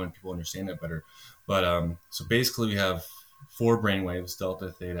common, people understand it better. But so basically, we have 4 brainwaves: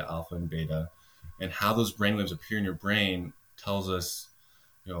 delta, theta, alpha, and beta. And how those brainwaves appear in your brain tells us,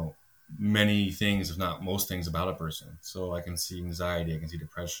 many things, if not most things, about a person. So I can see anxiety, I can see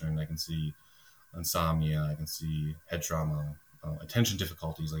depression, I can see insomnia, I can see head trauma, attention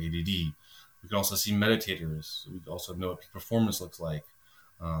difficulties like ADD. We can also see meditators. We also know what peak performance looks like.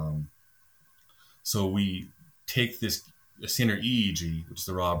 So we take this standard EEG, which is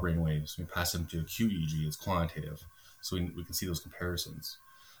the raw brainwaves, we pass them to a QEEG, it's quantitative. So we can see those comparisons.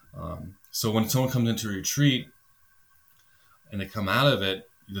 So when someone comes into a retreat and they come out of it,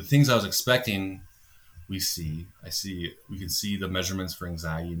 the things I was expecting, we can see the measurements for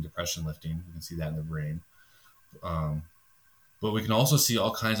anxiety and depression lifting. We can see that in the brain. But we can also see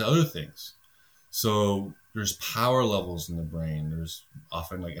all kinds of other things. So there's power levels in the brain. There's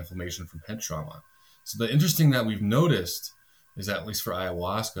often like inflammation from head trauma. So the interesting that we've noticed is that, at least for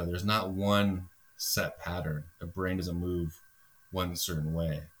ayahuasca, there's not one set pattern. The brain doesn't move one certain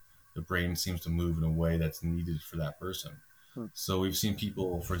way. The brain seems to move in a way that's needed for that person. So we've seen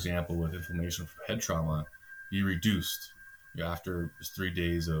people, for example, with inflammation from head trauma be reduced after just 3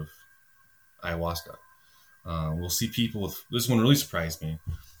 days of ayahuasca. We'll see people with, this one really surprised me.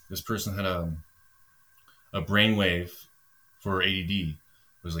 This person had a brainwave for ADD. It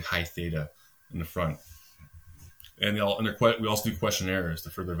was like high theta in the front. And we also do questionnaires to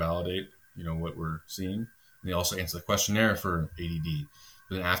further validate, what we're seeing. And they also answer the questionnaire for ADD.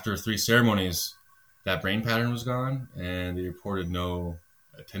 But then after 3 ceremonies, that brain pattern was gone, and they reported no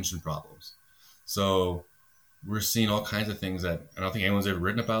attention problems. So we're seeing all kinds of things that I don't think anyone's ever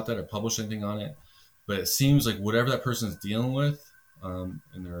written about that or published anything on it. But it seems like whatever that person is dealing with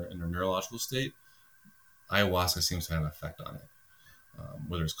in their neurological state, ayahuasca seems to have an effect on it.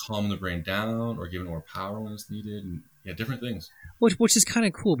 Whether it's calming the brain down or giving more power when it's needed, and different things. Which is kind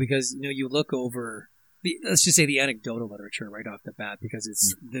of cool, because you look over let's just say the anecdotal literature right off the bat, because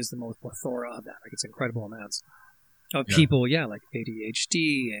there's the most plethora of that. Like, it's incredible amounts of people, like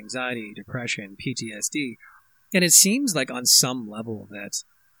ADHD, anxiety, depression, PTSD. And it seems like on some level that,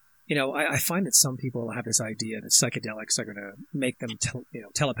 I find that some people have this idea that psychedelics are going to make them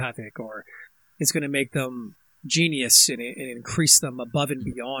telepathic, or it's going to make them genius and increase them above and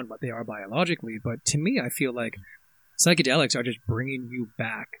beyond what they are biologically. But to me, I feel like psychedelics are just bringing you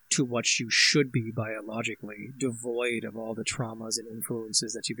back to what you should be biologically, devoid of all the traumas and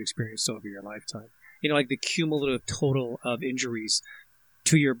influences that you've experienced over your lifetime. Like the cumulative total of injuries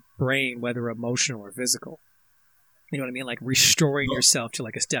to your brain, whether emotional or physical. You know what I mean? Like restoring yourself to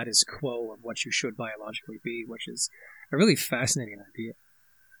like a status quo of what you should biologically be, which is a really fascinating idea.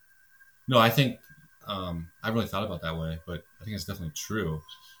 No, I think I haven't really thought about it that way, but I think it's definitely true.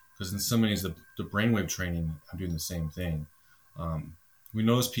 Because in some ways, the brainwave training, I'm doing the same thing. We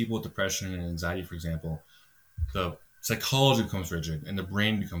notice people with depression and anxiety, for example, the psychology becomes rigid and the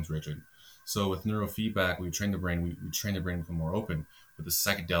brain becomes rigid. So with neurofeedback, we train the brain, we train the brain to become more open. But the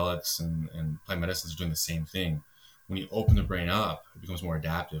psychedelics and plant medicines are doing the same thing. When you open the brain up, it becomes more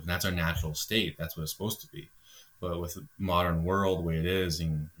adaptive. And that's our natural state. That's what it's supposed to be. But with the modern world, the way it is,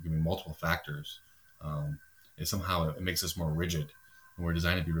 and giving multiple factors, it makes us more rigid. And we're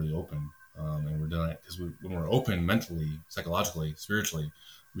designed to be really open. And we're doing it because when we're open mentally, psychologically, spiritually,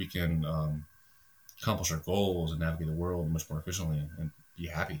 we can accomplish our goals and navigate the world much more efficiently and be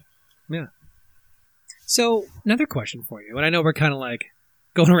happy. Yeah. So another question for you, and I know we're kind of like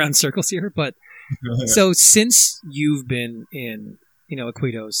going around circles here, but so since you've been in,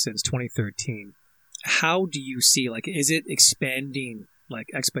 Iquitos since 2013, how do you see, like, is it expanding like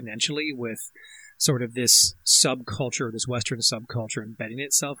exponentially with sort of this subculture, this Western subculture embedding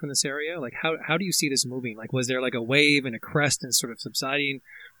itself in this area? Like, how do you see this moving? Like, was there like a wave and a crest and sort of subsiding?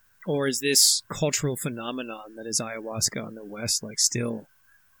 Or is this cultural phenomenon that is ayahuasca in the West, like, still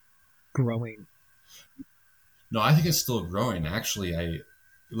growing? No, I think it's still growing. Actually,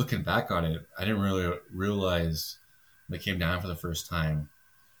 looking back on it, I didn't really realize when it came down for the first time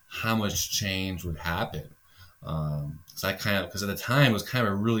how much change would happen. Because at the time it was kind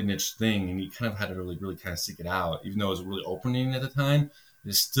of a really niche thing, and you kind of had to really, really kind of seek it out. Even though it was really opening at the time,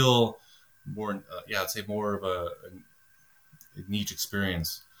 it's still more, I'd say more of a niche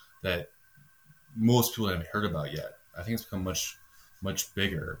experience that most people haven't heard about yet. I think it's become much, much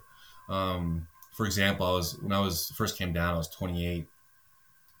bigger. For example, when I first came down, I was 28,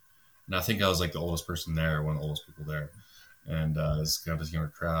 and I think I was like the oldest person there, one of the oldest people there, and it's kind of this younger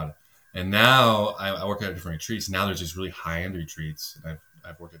crowd. And now I work at different retreats. Now there's these really high-end retreats, and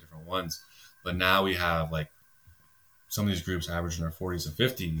I've worked at different ones. But now we have like some of these groups average in their 40s and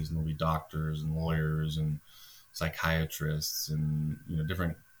 50s, and there'll be doctors and lawyers and psychiatrists and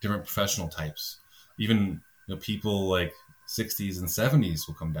different professional types. Even people like 60s and 70s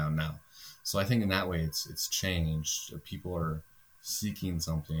will come down now. So I think in that way it's changed. People are seeking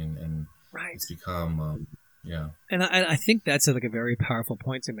something, and right. It's become And I think that's like a very powerful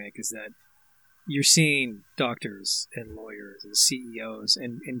point to make, is that you're seeing doctors and lawyers and CEOs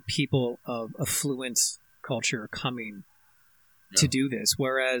and people of affluent culture coming to do this.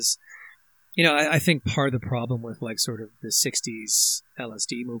 Whereas, I think part of the problem with like sort of the 60s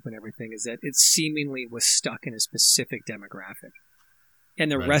LSD movement and everything is that it seemingly was stuck in a specific demographic. And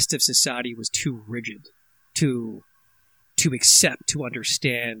the rest of society was too rigid to accept, to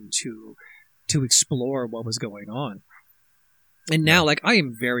understand, to explore what was going on. And now, like, I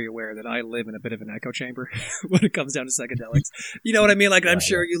am very aware that I live in a bit of an echo chamber when it comes down to psychedelics. You know what I mean? Like, I'm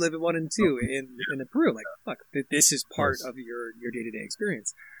sure you live in one and two in Peru. Like, fuck, this is part of your day-to-day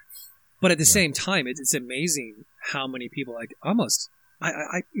experience. But at the same time, it's amazing how many people, like, almost,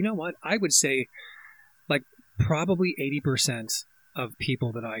 you know what? I would say, like, probably 80% of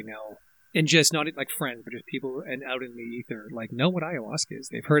people that I know, and just not like friends, but just people and out in the ether, like, know what ayahuasca is.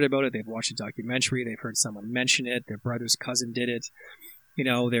 They've heard about it. They've watched a documentary. They've heard someone mention it. Their brother's cousin did it.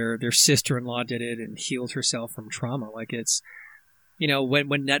 Their sister-in-law did it and healed herself from trauma. Like, it's,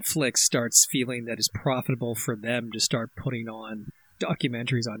 when Netflix starts feeling that it's profitable for them to start putting on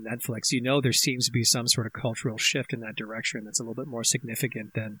documentaries on Netflix, there seems to be some sort of cultural shift in that direction that's a little bit more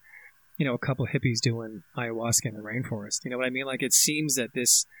significant than, a couple of hippies doing ayahuasca in the rainforest. You know what I mean? Like, it seems that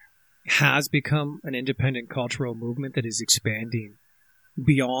this has become an independent cultural movement that is expanding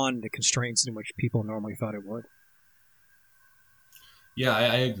beyond the constraints in which people normally thought it would. Yeah,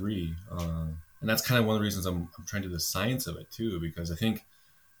 I agree. And that's kind of one of the reasons I'm trying to do the science of it too, because I think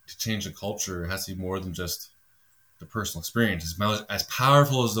to change the culture, it has to be more than just the personal experience. As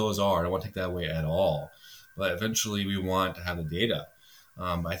powerful as those are, I don't want to take that away at all. But eventually we want to have the data.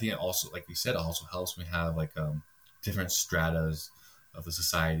 I think it also, like you said, it also helps when we have like different stratas of the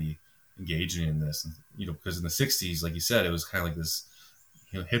society engaging in this. And, because in the 60s, like you said, it was kind of like this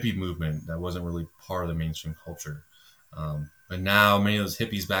hippie movement that wasn't really part of the mainstream culture. But now many of those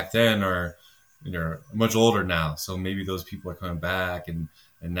hippies back then are much older now. So maybe those people are coming back. And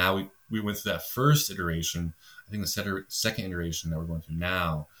now we went through that first iteration. I think the second iteration that we're going through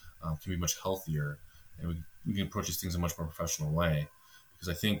now can be much healthier. And we can approach these things in a much more professional way.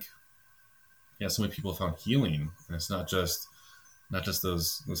 Because I think, so many people have found healing. And it's not just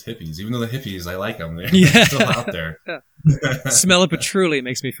those hippies. Even though the hippies, I like them. They're still out there. Smell of patchouli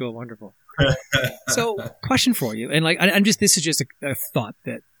makes me feel wonderful. So, question for you, and like, this is just a thought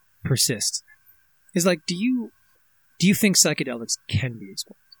that persists. Is like, do you think psychedelics can be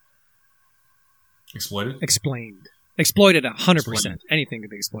explained? Exploited 100%. Anything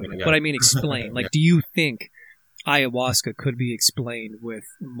could be exploited. Yeah. But I mean, explained. Like, do you think ayahuasca could be explained with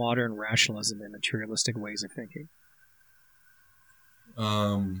modern rationalism and materialistic ways of thinking?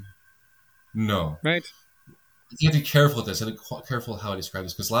 No. Right? You have to be careful with this. I have to be careful how I describe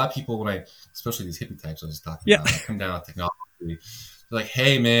this, because a lot of people, especially these hippie types I was talking about, come down with technology. They're like,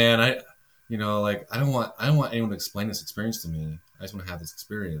 "Hey, man, I don't want anyone to explain this experience to me. I just want to have this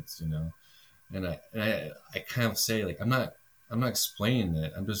experience, And I kind of say, like, I'm not explaining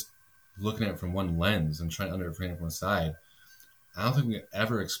it. I'm just looking at it from one lens and trying to understand it from one side, I don't think we can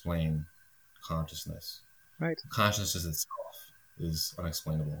ever explain consciousness. Right. Consciousness itself is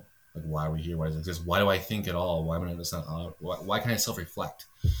unexplainable. Like, why are we here? Why does it exist? Why do I think at all? Why am I just not? Why can I self-reflect?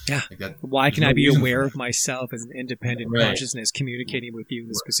 Yeah. Like that, why can no I be reason aware for of myself as an independent Right. consciousness communicating with you in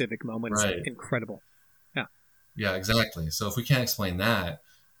a specific moment? Right. It's incredible. Yeah, exactly. So if we can't explain that,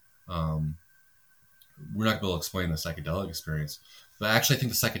 we're not going to be able to explain the psychedelic experience. But I actually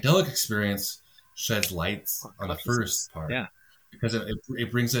think the psychedelic experience sheds lights on the first part. Yeah. Because it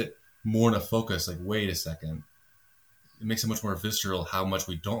brings it more into focus. Like, wait a second. It makes it much more visceral how much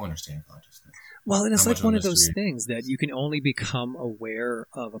we don't understand consciousness. Well, and it's How like much of a one of those mystery. things that you can only become aware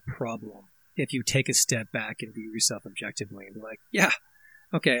of a problem if you take a step back and view yourself objectively and be like, yeah,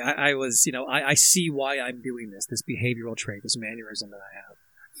 okay, I see why I'm doing this behavioral trait, this mannerism that I have.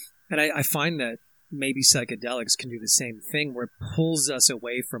 And I find that maybe psychedelics can do the same thing where it pulls us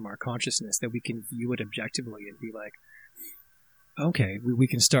away from our consciousness, that we can view it objectively and be like, okay, we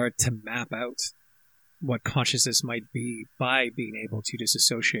can start to map out what consciousness might be by being able to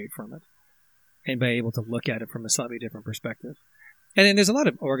disassociate from it and by able to look at it from a slightly different perspective. And then there's a lot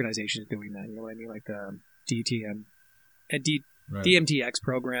of organizations doing that, you know what I mean? Like the Right. DMTX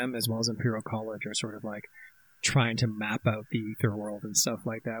program, as well as Imperial College, are sort of like trying to map out the ether world and stuff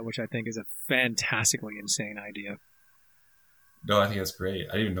like that, which I think is a fantastically insane idea. No, I think that's great.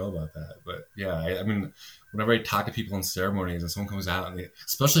 I didn't even know about that. But yeah, I mean, whenever I talk to people in ceremonies and someone comes out, and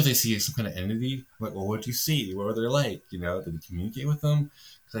especially if they see some kind of entity, I'm like, well, what did you see? What were they like? You know, did you communicate with them?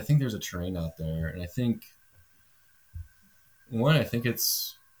 Because I think there's a terrain out there. And I think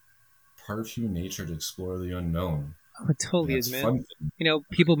it's part of human nature to explore the unknown. Oh, it totally is, man. Fun. You know,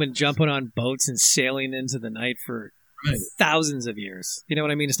 people have been jumping on boats and sailing into the night for thousands of years. You know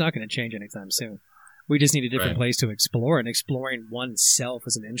what I mean? It's not going to change anytime soon. We just need a different place to explore, and exploring oneself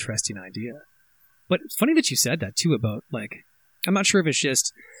is an interesting idea. But it's funny that you said that, too, about, like, I'm not sure if it's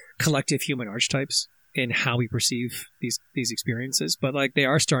just collective human archetypes in how we perceive these experiences, but, like, they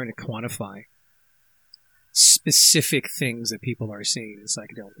are starting to quantify specific things that people are seeing in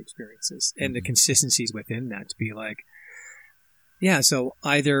psychedelic experiences and the consistencies within that to be like, yeah, so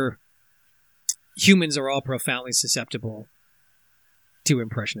either humans are all profoundly susceptible to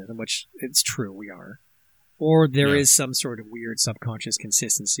impressionism, which it's true, we are, or there is some sort of weird subconscious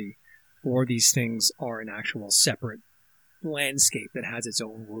consistency, or these things are an actual separate landscape that has its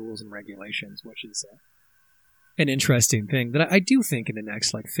own rules and regulations, which is an interesting thing that I do think in the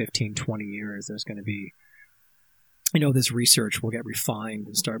next like 15, 20 years there's going to be, you know, this research will get refined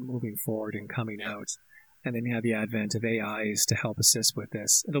and start moving forward and coming out. And then you have the advent of AIs to help assist with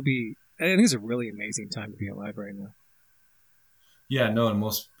this. I think it's a really amazing time to be alive right now. Yeah, no, and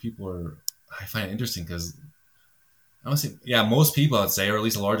most people I find it interesting because I don't say, most people I'd say, or at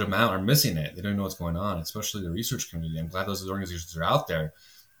least a large amount, are missing it. They don't know what's going on, especially the research community. I'm glad those organizations are out there.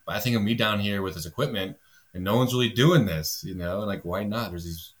 But I think of me down here with this equipment and no one's really doing this, you know, and like, why not? There's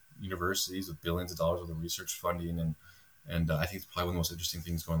these universities with billions of dollars worth of research funding, and I think it's probably one of the most interesting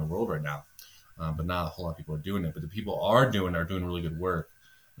things going on in the world right now. But not a whole lot of people are doing it. But the people are doing really good work.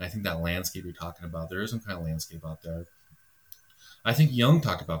 And I think that landscape you're talking about, there is some kind of landscape out there. I think Jung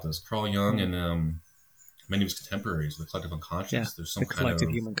talked about this. Carl Jung and many of his contemporaries, the collective unconscious. Yeah, there's some the kind collective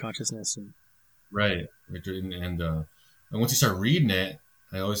of human consciousness. Right. And once you start reading it,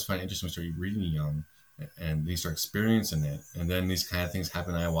 I always find it interesting when you start reading Jung and you start experiencing it. And then these kind of things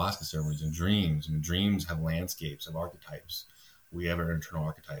happen in ayahuasca ceremonies and dreams. I mean, dreams have landscapes of archetypes. We have our internal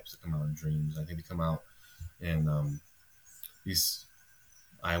archetypes that come out in dreams. I think they come out in these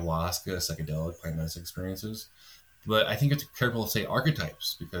ayahuasca, psychedelic, plant medicine experiences. But I think it's careful to say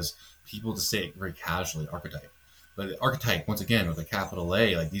archetypes because people just say it very casually, archetype. But the archetype, once again, with a capital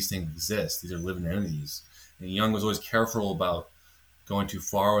A, like these things exist. These are living entities. And Jung was always careful about going too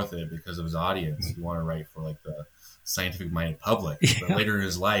far with it because of his audience. He wanted to write for like the scientific-minded public. Yeah. But later in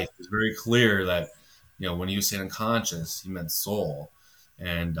his life, it was very clear that, you know, when he was saying unconscious, he meant soul.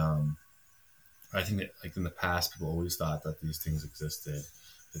 And I think that, like in the past, people always thought that these things existed,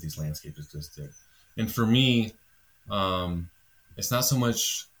 that these landscapes existed. And for me, it's not so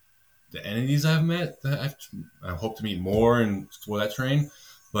much the entities I've met that I hope to meet more and explore that terrain,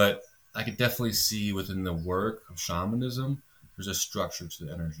 but I could definitely see within the work of shamanism, there's a structure to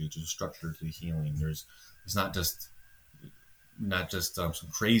the energy, there's a structure to the healing. It's not just some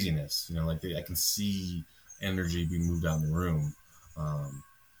craziness, you know, like I can see energy being moved out in the room.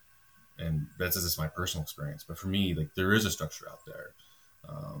 And that's just my personal experience. But for me, like there is a structure out there.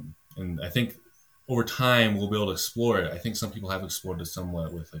 And I think over time we'll be able to explore it. I think some people have explored it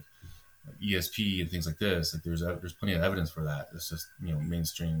somewhat with like ESP and things like this. Like there's plenty of evidence for that. It's just, you know,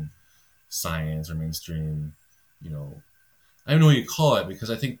 mainstream science or mainstream, I don't know what you call it,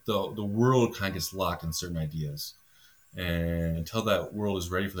 because I think the world kind of gets locked in certain ideas. And until that world is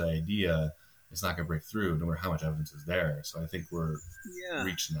ready for that idea, it's not going to break through, no matter how much evidence is there. So I think we're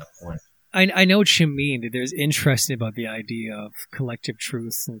reaching that point. I know what you mean. There's interesting about the idea of collective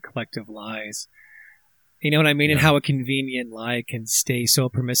truths and collective lies. You know what I mean? Yeah. And how a convenient lie can stay so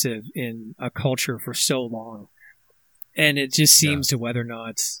permissive in a culture for so long. And it just seems to whether or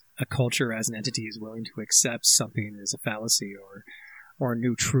not a culture as an entity is willing to accept something as a fallacy or a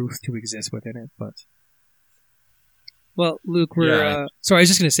new truth to exist within it. But well, Luke, sorry, I was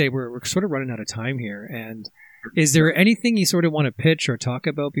just going to say we're sort of running out of time here. And is there anything you sort of want to pitch or talk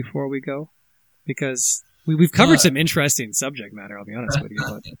about before we go? Because we've covered some interesting subject matter, I'll be honest with you.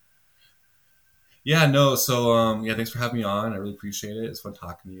 But. Yeah, no. So, thanks for having me on. I really appreciate it. It's fun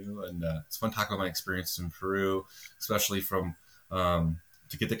talking to you, and it's fun talking about my experiences in Peru, especially from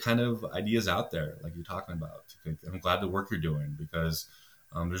to get the kind of ideas out there like you're talking about. I'm glad the work you're doing, because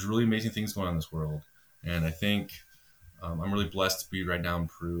there's really amazing things going on in this world, and I think I'm really blessed to be right now in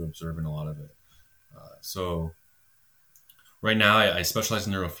Peru, observing a lot of it. So, right now I specialize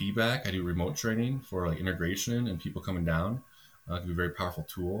in neurofeedback. I do remote training for like integration and people coming down. It can be a very powerful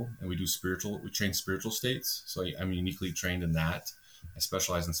tool, and we train spiritual states. So I'm uniquely trained in that. I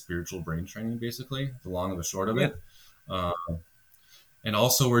specialize in spiritual brain training, basically, the long and the short of it. And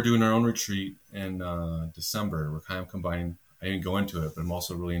also we're doing our own retreat in December. We're kind of combining, I didn't go into it, but I'm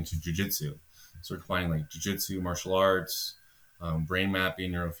also really into jiu-jitsu. So we're combining like jiu-jitsu, martial arts, brain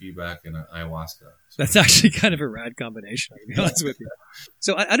mapping, neurofeedback, and ayahuasca. So that's actually kind of a rad combination, I'll be honest with you.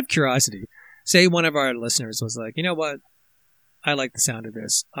 So out of curiosity, say one of our listeners was like, you know what? I like the sound of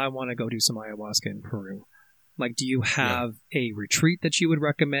this. I want to go do some ayahuasca in Peru. Like, do you have a retreat that you would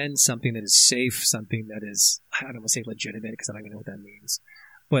recommend? Something that is safe, something that is, I don't want to say legitimate because I don't even know what that means,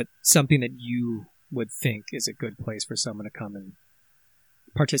 but something that you would think is a good place for someone to come and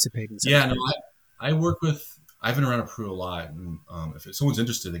participate in. Yeah, no, I've been around Peru a lot, and if someone's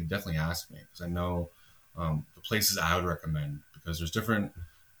interested, they can definitely ask me, because I know the places I would recommend, because there's different...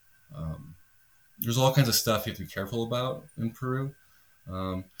 there's all kinds of stuff you have to be careful about in Peru.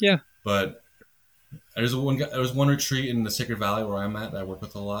 But there's one retreat in the Sacred Valley where I'm at that I work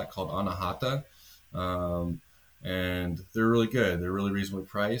with a lot, called Anahata. And they're really good. They're really reasonably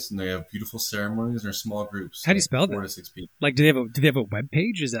priced, and they have beautiful ceremonies. They're small groups. How do you spell that? 4 to 6 people. Like, do they have a web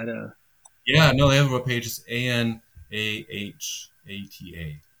page? Is that a... Yeah, no, they have a web page. It's Anahata.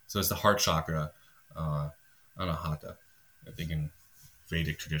 So it's the heart chakra, Anahata, I think, in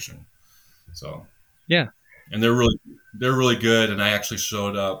Vedic tradition. So and they're really good. And I actually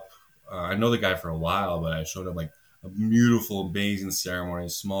showed up. I know the guy for a while, but I showed up like a beautiful, amazing ceremony,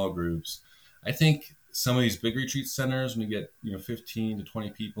 small groups. I think some of these big retreat centers, when you get 15 to 20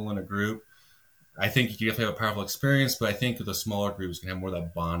 people in a group, I think you definitely have a powerful experience. But I think the smaller groups can have more of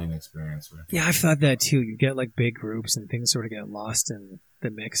that bonding experience. Yeah, I've thought that too. You get like big groups, and things sort of get lost in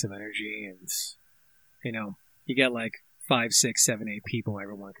the mix of energy, and you get like 5, 6, 7, 8 people,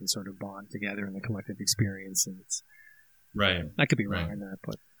 everyone can sort of bond together in the collective experience. And it's right. I could be wrong on that,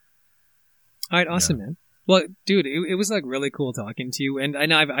 but all right, awesome, man. Well, dude, it was like really cool talking to you, and I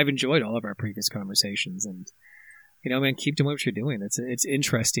know I've enjoyed all of our previous conversations, and man, keep doing what you're doing. It's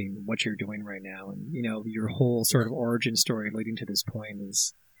interesting what you're doing right now, and your whole sort of origin story leading to this point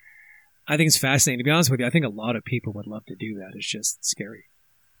is, I think it's fascinating. To be honest with you, I think a lot of people would love to do that. It's just scary,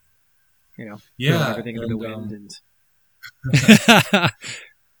 everything into the wind and.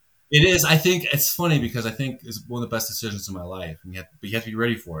 It is. I think it's funny, because I think it's one of the best decisions in my life, and you have to be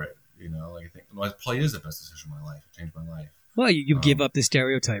ready for it. Like I think it probably is the best decision in my life. It changed my life. Well, you give up the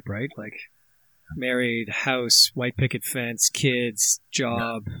stereotype, right? Like married, house, white picket fence, kids,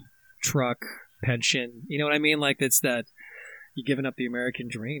 job, truck, pension. You know what I mean? Like it's that you're giving up the American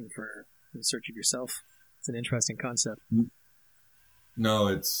dream in search of yourself. It's an interesting concept. No,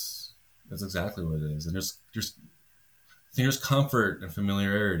 that's exactly what it is, and there's comfort and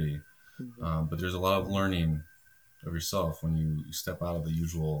familiarity, but there's a lot of learning of yourself when you step out of the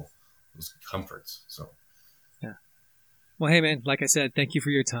usual those comforts. So, yeah. Well, hey, man, like I said, thank you for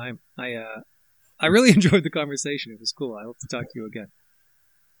your time. I really enjoyed the conversation. It was cool. I hope to talk to you again.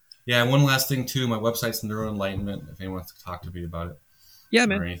 Yeah, and one last thing too. My website's Neuro Enlightenment. If anyone wants to talk to me about it, yeah,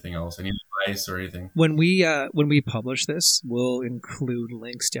 man, or anything else, any advice or anything. When we publish this, we'll include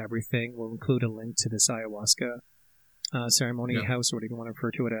links to everything. We'll include a link to this ayahuasca ceremony house, or what do you want to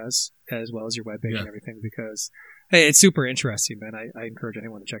refer to it as well as your webpage and everything, because hey, it's super interesting, man. I encourage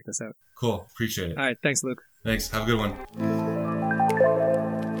anyone to check this out. Cool. Appreciate it. All right. Thanks, Luke. Thanks. Have a good one.